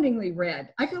astoundingly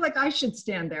red. I feel like I should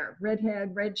stand there. Red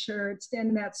head, red shirt, stand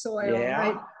in that soil, Yeah.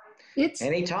 right? It's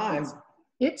Anytime.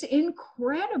 It's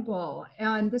incredible.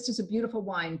 And this is a beautiful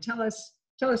wine. Tell us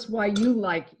why you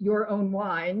like your own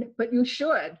wine, but you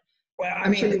should. Well,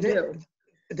 I'm sure you do.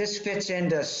 This fits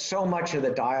into so much of the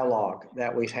dialogue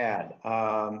that we've had,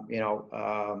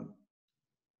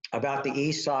 about the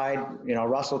east side.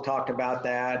 Russell talked about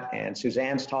that, and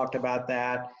Suzanne's talked about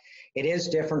that. It is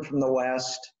different from the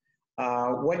west.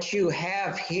 What you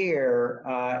have here,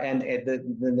 and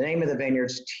the name of the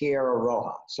vineyard's Tierra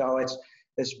Roja. So it's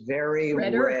this very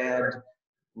red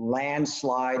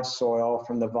landslide soil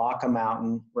from the Vaca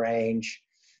Mountain range.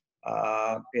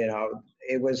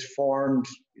 It was formed,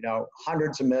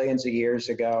 hundreds of millions of years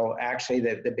ago. Actually,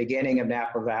 the beginning of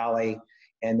Napa Valley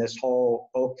and this whole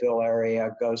Oakville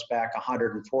area goes back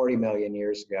 140 million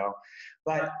years ago.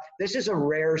 But this is a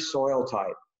rare soil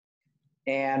type.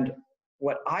 And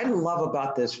what I love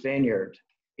about this vineyard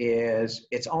is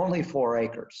it's only 4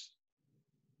 acres.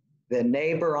 The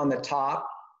neighbor on the top,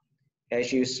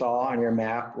 as you saw on your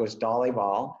map, was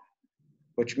Dalival,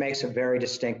 which makes a very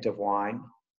distinctive wine.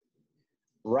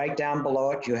 Right down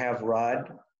below it, you have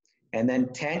Rudd, and then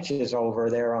Tench is over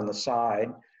there on the side,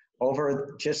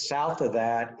 Over just south of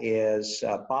that is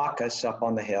Bacchus up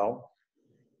on the hill.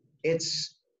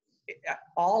 It's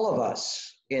all of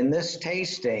us in this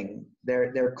tasting,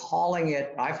 they're calling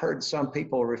it, I've heard some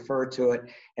people refer to it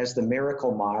as the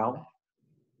Miracle Mile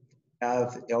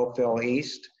of Oakville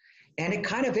East. And it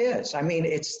kind of is. I mean,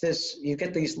 it's this, you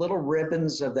get these little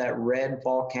ribbons of that red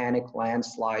volcanic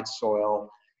landslide soil,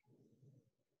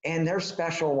 and they're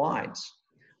special wines.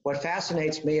 What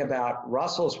fascinates me about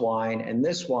Russell's wine and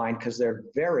this wine, because they're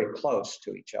very close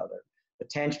to each other. The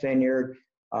Tench Vineyard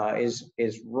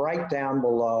is right down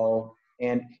below,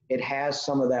 and it has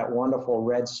some of that wonderful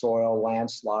red soil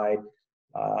landslide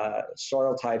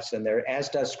soil types in there, as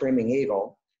does Screaming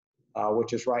Eagle,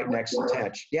 which is right next to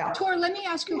Tench. Yeah. Tor, let me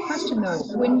ask you a question though.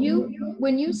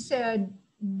 When you said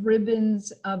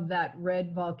ribbons of that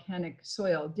red volcanic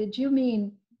soil, did you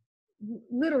mean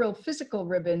literal physical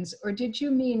ribbons, or did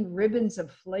you mean ribbons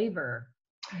of flavor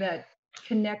that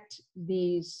connect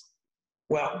these?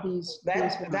 Well,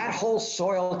 that whole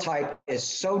soil type is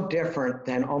so different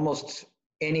than almost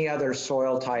any other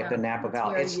soil type in Napa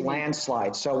Valley. It's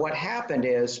landslide. So what happened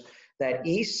is that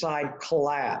east side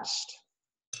collapsed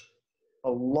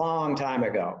a long time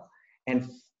ago and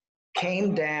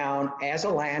came down as a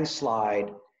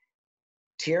landslide.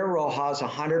 Tierra Roja's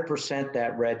 100%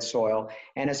 that red soil.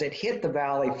 And as it hit the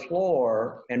valley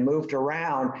floor and moved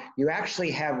around, you actually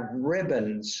have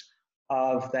ribbons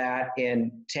of that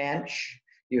in Tench.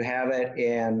 You have it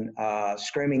in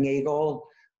Screaming Eagle.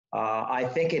 I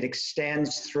think it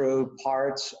extends through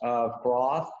parts of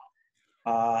Groth.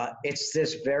 It's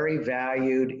this very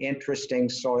valued, interesting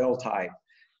soil type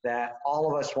that all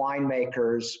of us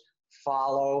winemakers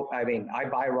follow. I mean, I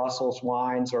buy Russell's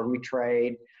wines, or we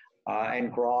trade,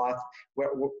 and Groth.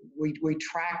 We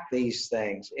track these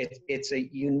things. It's a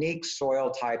unique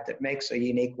soil type that makes a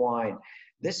unique wine.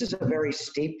 This is a very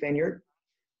steep vineyard.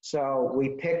 So we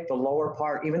picked the lower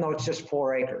part, even though it's just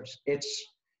 4 acres. It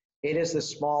is the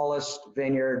smallest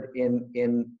vineyard in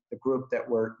the group that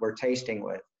we're tasting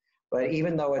with. But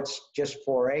even though it's just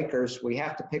 4 acres, we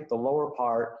have to pick the lower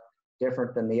part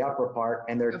different than the upper part,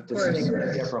 and they're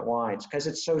distinctly different wines because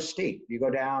it's so steep. You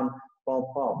go down, boom,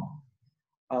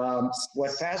 boom.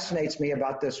 What fascinates me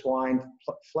about this wine,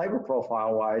 flavor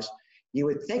profile wise, you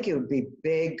would think it would be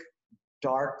big,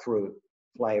 dark fruit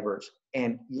flavors.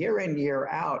 And year in, year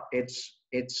out,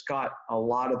 it's got a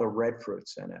lot of the red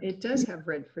fruits in it. It does have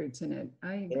red fruits in it.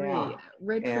 I agree. Yeah.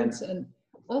 Red fruits in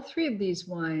all 3 of these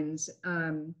wines.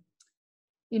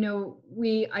 You know,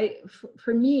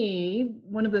 for me,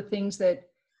 one of the things that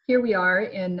here we are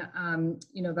in,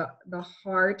 you know, the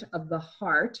heart of the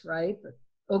heart, right?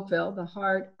 Oakville, the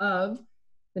heart of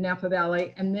the Napa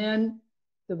Valley, and then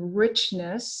the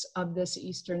richness of this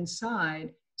eastern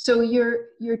side. So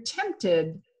you're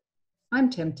tempted, I'm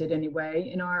tempted anyway,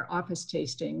 in our office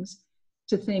tastings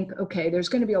to think, okay, there's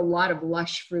going to be a lot of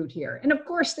lush fruit here. And of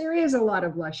course there is a lot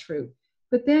of lush fruit,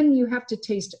 but then you have to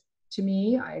taste, to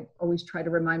me, I always try to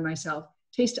remind myself,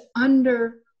 taste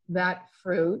under that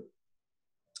fruit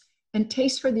and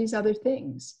taste for these other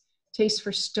things. Taste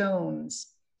for stones,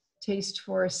 taste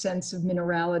for a sense of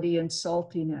minerality and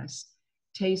saltiness,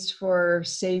 taste for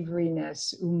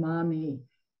savoriness, umami,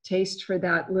 taste for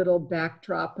that little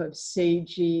backdrop of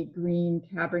sagey green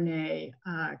Cabernet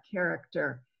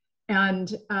character.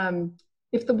 And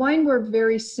if the wine were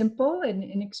very simple and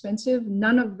inexpensive,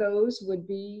 none of those would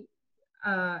be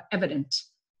evident.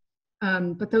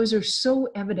 But those are so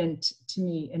evident to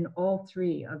me in all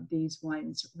 3 of these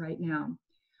wines right now.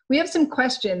 We have some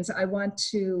questions. I want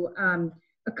to,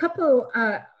 a couple,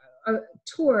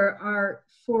 Tor, are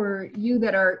for you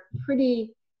that are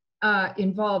pretty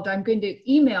involved. I'm going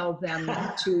to email them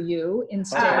to you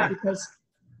instead because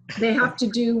they have to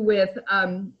do with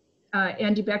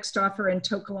Andy Beckstoffer and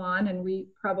Tokalan, and we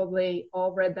probably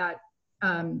all read that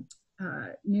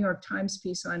New York Times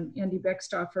piece on Andy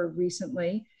Beckstoffer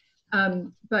recently,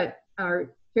 but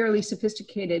are fairly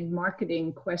sophisticated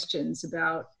marketing questions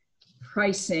about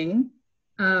pricing.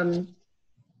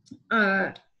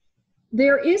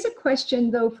 There is a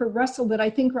question, though, for Russell that I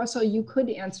think, Russell, you could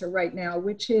answer right now,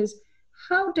 which is,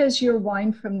 how does your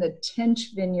wine from the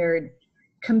Tench Vineyard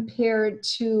compare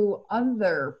to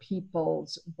other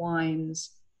people's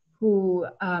wines who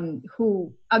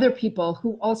other people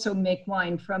who also make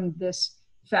wine from this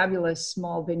fabulous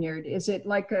small vineyard? Is it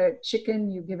like a chicken?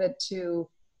 You give it to,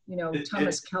 you know,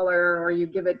 Thomas Keller, or you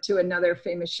give it to another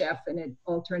famous chef and it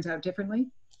all turns out differently?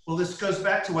 Well, this goes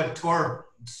back to what Tor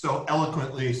so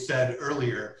eloquently said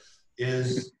earlier,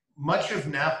 is much of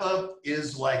Napa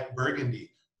is like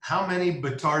Burgundy. How many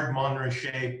Batard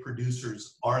Montrachet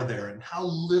producers are there, and how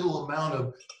little amount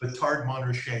of Batard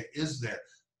Montrachet is there?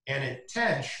 And at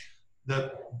Tench,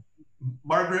 the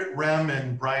Margaret, Rem,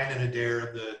 and Brian and Adair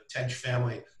of the Tench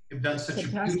family have done such a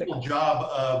beautiful job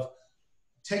of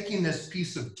taking this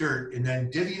piece of dirt and then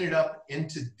divvying it up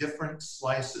into different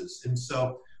slices. And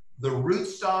so the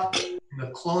rootstock and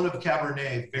the clone of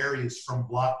Cabernet varies from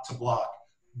block to block.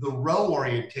 The row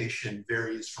orientation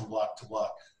varies from block to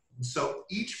block. And so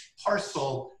each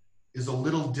parcel is a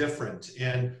little different.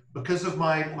 And because of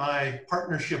my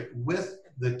partnership with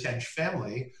the Tench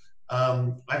family,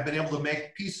 I've been able to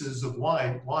make pieces of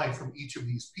wine from each of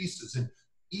these pieces. And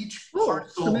each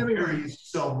parcel varies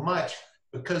so much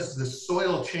because the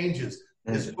soil changes.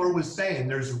 As Cor was saying,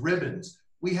 there's ribbons.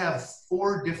 We have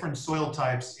 4 different soil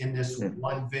types in this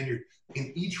one vineyard,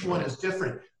 and each one is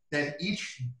different. Then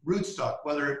each rootstock,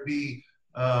 whether it be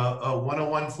a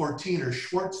 10114 or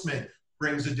Schwartzman,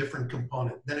 brings a different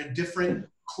component. Then a different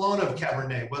clone of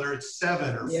Cabernet, whether it's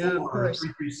 7 or 4 or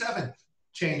 337,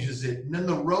 changes it. And then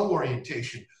the row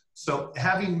orientation. So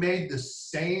having made the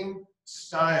same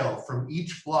style from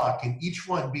each block and each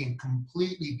one being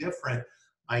completely different,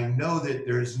 I know that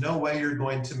there's no way you're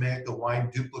going to make a wine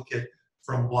duplicate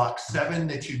from block 7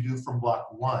 that you do from block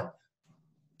 1.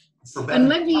 For Bevan,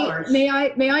 and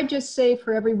may I just say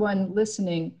for everyone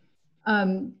listening,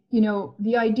 you know,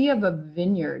 the idea of a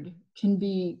vineyard can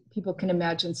be, people can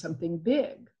imagine something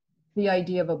big. The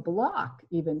idea of a block,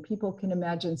 even, people can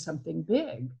imagine something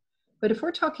big. But if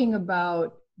we're talking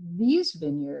about these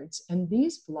vineyards and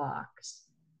these blocks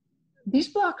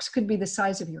could be the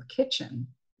size of your kitchen.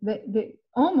 They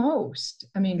almost,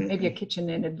 I mean, maybe a kitchen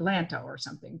in Atlanta or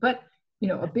something, but, you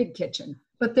know, a big kitchen.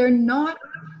 But they're not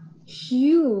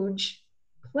huge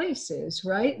places,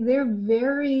 right? They're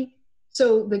very,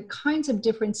 so the kinds of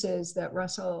differences that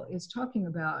Russell is talking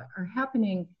about are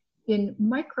happening in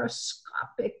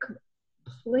microscopic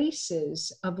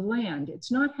places of land.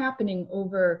 It's not happening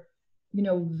over, you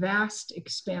know, vast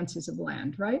expanses of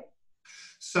land, right?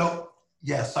 So,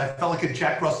 yes, I felt like a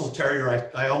Jack Russell Terrier.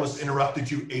 I almost interrupted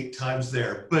you 8 times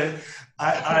there, but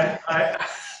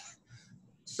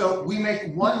so we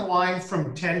make one wine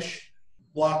from Tench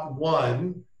block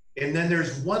 1, and then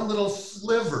there's one little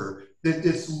sliver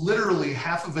that's literally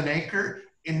half of an acre,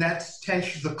 and that's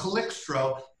Tench the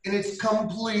Calixtro, and it's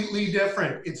completely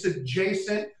different. It's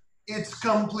adjacent, it's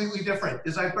completely different.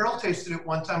 As I barrel tasted it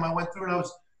one time, I went through and I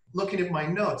was looking at my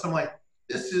notes. I'm like,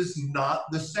 this is not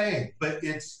the same, but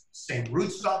it's same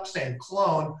rootstock, same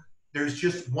clone. There's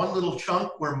just one little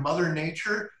chunk where Mother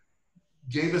Nature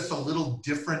gave us a little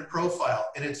different profile,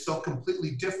 and it's so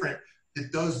completely different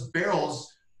that those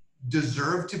barrels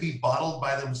deserve to be bottled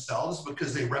by themselves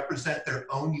because they represent their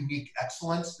own unique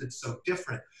excellence that's so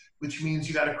different, which means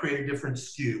you got to create a different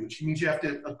SKU, which means you have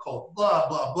to blah,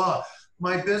 blah, blah.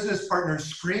 My business partners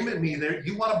scream at me there,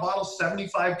 you want to bottle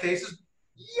 75 cases?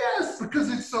 Yes,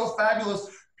 because it's so fabulous.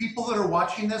 People that are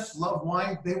watching this love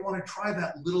wine. They want to try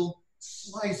that little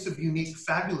slice of unique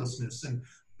fabulousness. And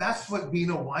that's what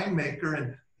being a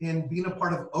winemaker and being a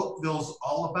part of Oakville is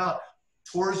all about.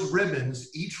 Tours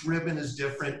ribbons, each ribbon is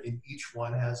different and each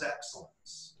one has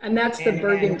excellence. And that's the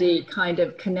Burgundy kind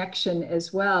of connection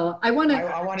as well. I wanted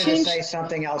to say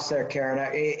something else there,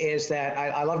 Karen, is that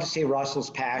I love to see Russell's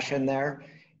passion there.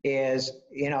 Is,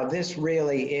 you know, this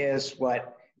really is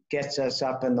what gets us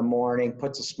up in the morning,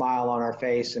 puts a smile on our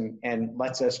face, and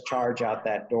lets us charge out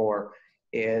that door.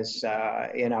 Is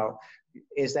you know,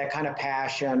 is that kind of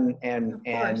passion, and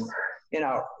you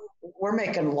know, we're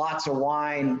making lots of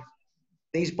wine.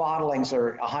 These bottlings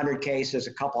are 100 cases,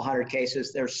 a couple hundred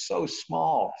cases. They're so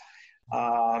small,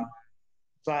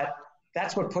 but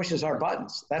that's what pushes our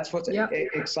buttons. That's what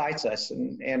excites us,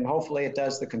 and hopefully it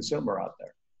does the consumer out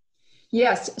there.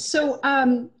 Yes. So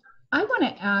I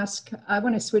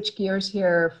want to switch gears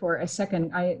here for a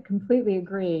second. I completely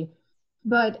agree,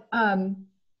 but I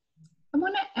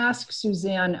want to ask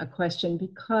Suzanne a question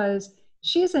because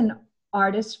she's an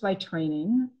artist by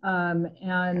training,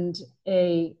 and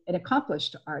an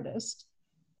accomplished artist.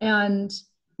 And,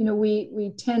 you know,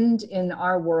 we tend in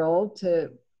our world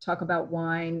to talk about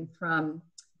wine from,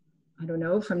 I don't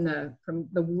know, from the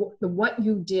what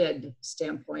you did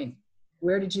standpoint.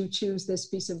 Where did you choose this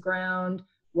piece of ground?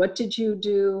 What did you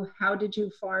do? How did you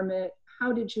farm it?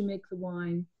 How did you make the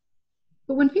wine?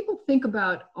 But when people think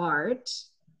about art,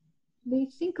 they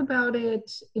think about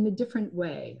it in a different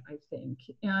way, I think.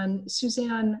 And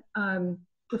Suzanne,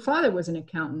 your father was an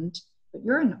accountant, but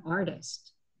you're an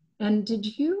artist. And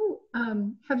did you,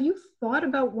 have you thought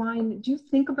about wine? Do you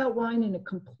think about wine in a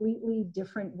completely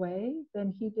different way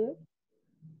than he did?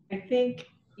 I think,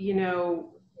 you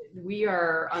know, we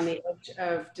are on the edge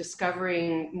of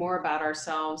discovering more about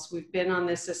ourselves. We've been on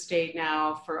this estate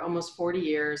now for almost 40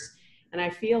 years. And I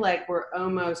feel like we're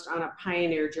almost on a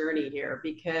pioneer journey here,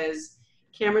 because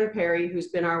Cameron Perry, who's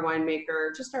been our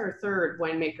winemaker, just our third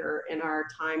winemaker in our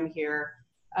time here,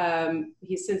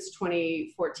 he's since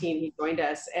 2014, he joined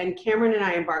us. And Cameron and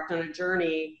I embarked on a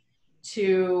journey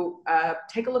to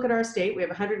take a look at our estate. We have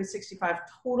 165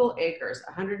 total acres,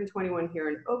 121 here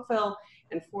in Oakville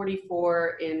and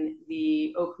 44 in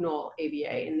the MacNeil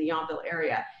AVA in the Yountville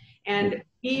area. And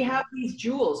we have these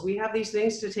jewels, we have these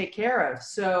things to take care of.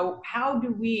 So how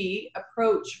do we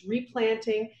approach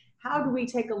replanting? How do we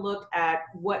take a look at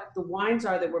what the wines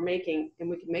are that we're making, and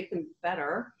we can make them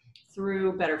better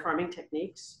through better farming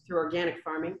techniques, through organic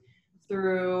farming,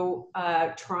 through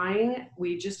trying.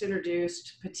 We just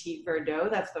introduced Petit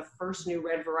Verdot. That's the first new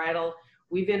red varietal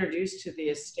we've introduced to the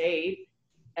estate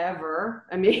ever.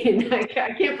 I mean, I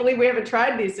can't believe we haven't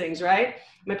tried these things, right?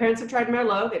 My parents have tried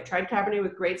Merlot, they've tried Cabernet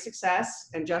with great success,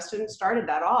 and Justin started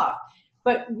that off.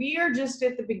 But we are just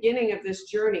at the beginning of this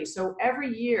journey. So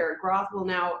every year, Groth will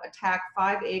now attack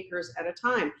 5 acres at a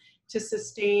time to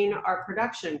sustain our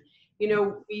production. You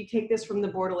know, we take this from the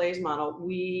Bordelaise model.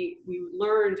 We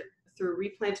learned through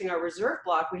replanting our reserve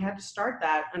block, we had to start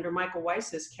that under Michael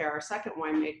Weiss's care, our second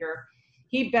winemaker.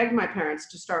 He begged my parents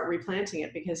to start replanting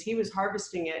it because he was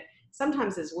harvesting it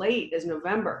sometimes as late as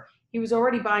November. He was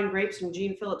already buying grapes from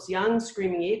Gene Phillips Young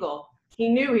Screaming Eagle. He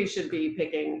knew he should be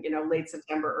picking, you know, late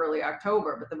September, early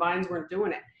October, but the vines weren't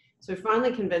doing it. So we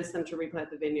finally convinced them to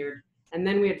replant the vineyard. And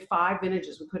then we had 5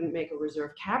 vintages. We couldn't make a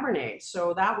reserve Cabernet.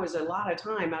 So that was a lot of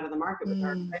time out of the market with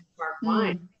our benchmark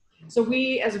wine. So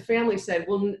we, as a family, said,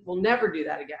 we'll never do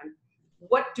that again.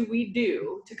 What do we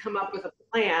do to come up with a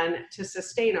plan to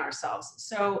sustain ourselves?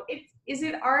 So is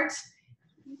it art?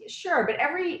 Sure, but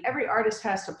every artist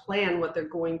has to plan what they're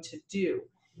going to do.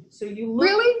 So you look.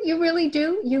 Really? You really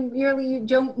do? You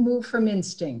don't move from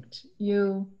instinct.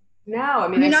 No, I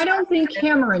mean, I don't think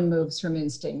Cameron moves from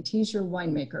instinct. He's your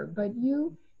winemaker, but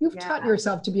you've taught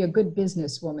yourself to be a good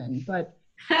businesswoman, but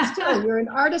still, you're an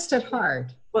artist at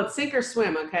heart. Well, it's sink or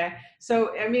swim, okay?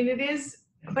 So, I mean, it is,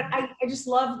 but I just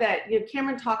love that, you know,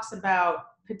 Cameron talks about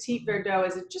Petit Verdot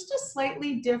as just a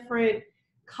slightly different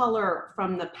color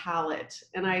from the palette.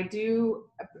 And I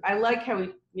like how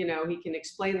he can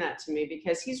explain that to me,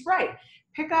 because he's right.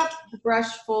 Pick up a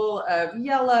brush full of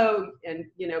yellow and,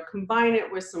 you know, combine it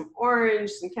with some orange,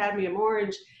 some cadmium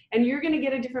orange, and you're going to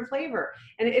get a different flavor.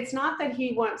 And it's not that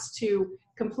he wants to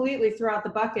completely throw out the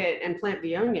bucket and plant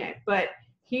Viognier, but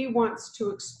he wants to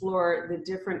explore the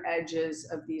different edges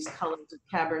of these colors of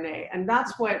Cabernet. And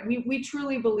that's what we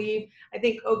truly believe. I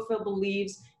think Oakville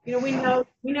believes, you know, we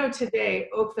know today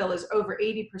Oakville is over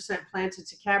 80% planted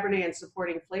to Cabernet and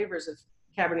supporting flavors of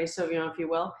Cabernet Sauvignon, if you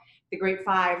will, the great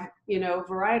 5, you know,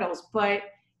 varietals. But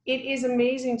it is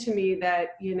amazing to me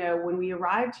that, you know, when we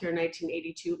arrived here in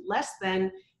 1982, less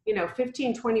than, you know,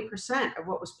 15–20% of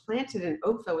what was planted in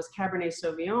Oakville was Cabernet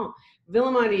Sauvignon.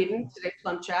 Villemont-Eden, today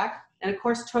Plumchack, and of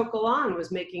course Toquelan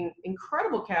was making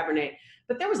incredible Cabernet.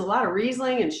 But there was a lot of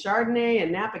Riesling and Chardonnay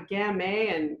and Napa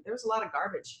Gamay, and there was a lot of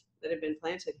garbage that had been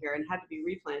planted here and had to be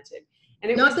replanted.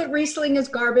 And not that Riesling is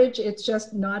garbage, it's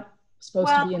just not supposed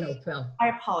to be in Oakville. I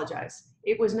apologize.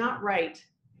 It was not right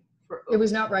for Oakville. It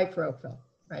was not right for Oakville,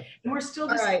 right. And we're still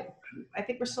discussing. I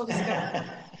think we're still discussing.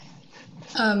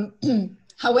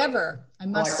 However, I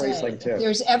must say, Riesling too. if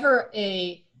there's ever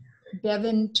a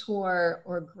Bevan, Tour,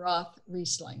 or Groth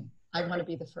Riesling, I want to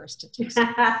be the first to taste it.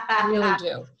 I really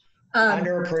do.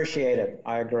 Underappreciated.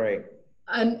 I agree.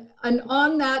 And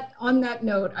on that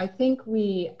note, I think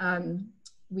we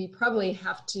probably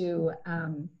have to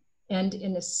end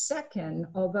in a second.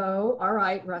 Although, all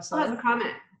right, Russell. I have a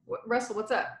comment. Russell,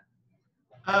 what's up?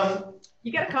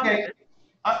 You got a comment?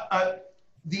 Okay.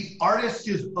 The artist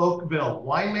is Oakville.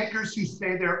 Winemakers who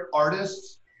say they're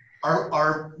artists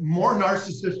are more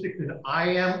narcissistic than I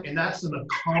am, and that's an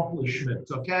accomplishment,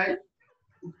 okay?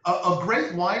 A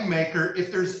great winemaker,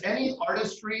 if there's any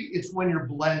artistry, it's when you're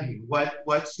blending,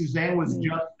 what Suzanne was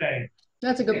just saying.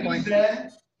 That's a good point.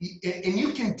 And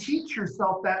you can teach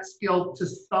yourself that skill to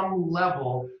some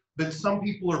level, but some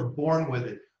people are born with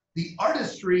it. The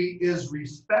artistry is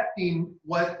respecting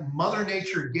what Mother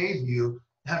Nature gave you,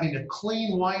 having a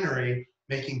clean winery,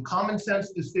 making common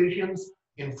sense decisions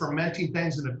in fermenting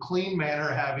things in a clean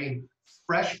manner, having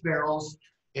fresh barrels,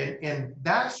 and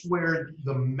that's where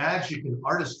the magic and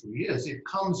artistry is. It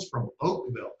comes from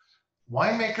Oakville.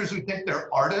 Winemakers who think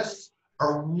they're artists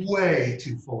are way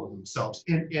too full of themselves.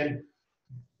 And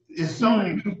as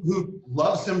somebody who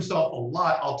loves himself a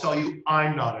lot, I'll tell you,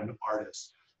 I'm not an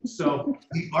artist. So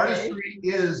the artistry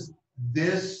is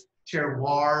this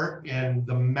terroir and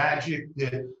the magic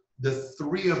that the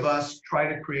three of us try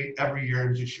to create every year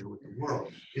and just share with the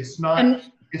world. It's not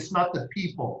the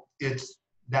people, it's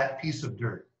that piece of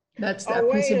dirt. That's that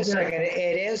Oh, piece wait of a dirt. second.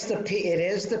 It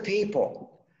is the people.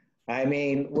 I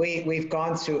mean, we've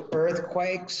gone through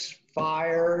earthquakes,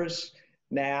 fires,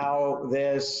 now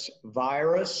this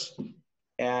virus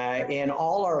in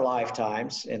all our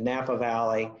lifetimes in Napa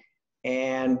Valley.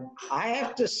 And I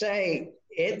have to say,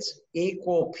 it's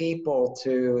equal people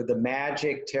to the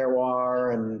magic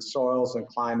terroir and soils and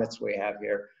climates we have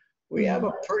here. We have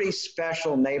a pretty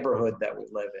special neighborhood that we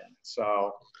live in.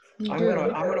 So I'm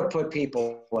gonna put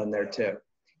people in there too,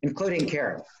 including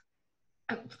Karen.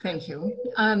 Thank you.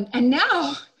 And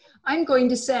now I'm going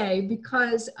to say,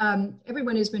 because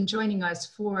everyone has been joining us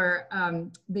for,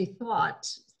 they thought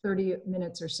 30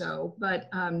 minutes or so, but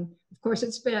of course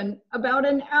it's been about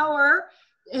an hour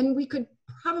and we could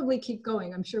probably keep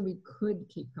going. I'm sure we could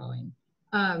keep going.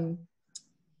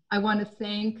 I want to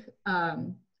thank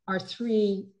our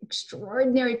three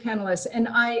extraordinary panelists, and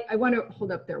I want to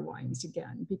hold up their wines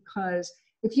again, because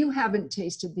if you haven't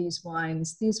tasted these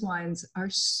wines are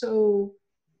so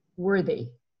worthy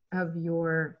of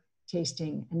your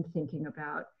tasting and thinking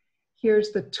about.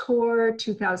 Here's the Tour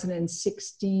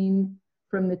 2016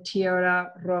 from the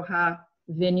Tierra Roja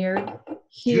Vineyard.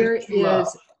 Here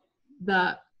is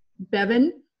the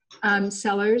Bevan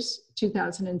Cellars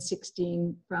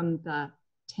 2016 from the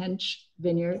Tench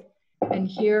Vineyard. And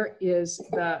here is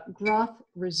the Groth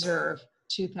Reserve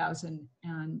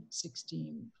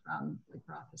 2016 from the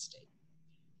Groth Estate.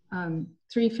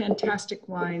 Three fantastic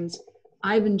wines.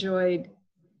 I've enjoyed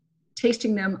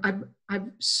tasting them. I've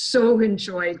so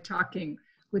enjoyed talking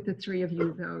with the three of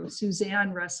you though.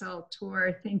 Suzanne, Russell,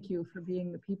 Tor, thank you for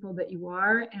being the people that you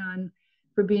are and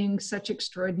for being such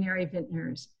extraordinary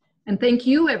vintners. And thank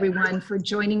you everyone for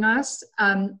joining us.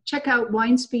 Check out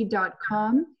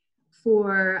winespeed.com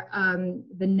for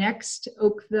the next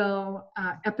Oakville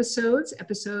episodes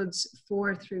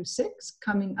 4 through 6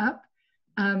 coming up.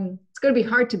 It's gonna be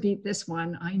hard to beat this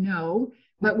one, I know,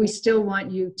 but we still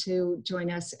want you to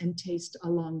join us and taste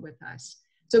along with us.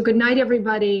 So good night,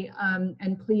 everybody,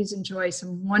 and please enjoy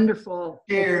some wonderful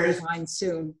wine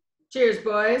soon. Cheers,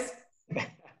 boys.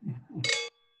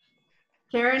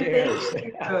 Karen, Cheers.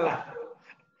 thank you.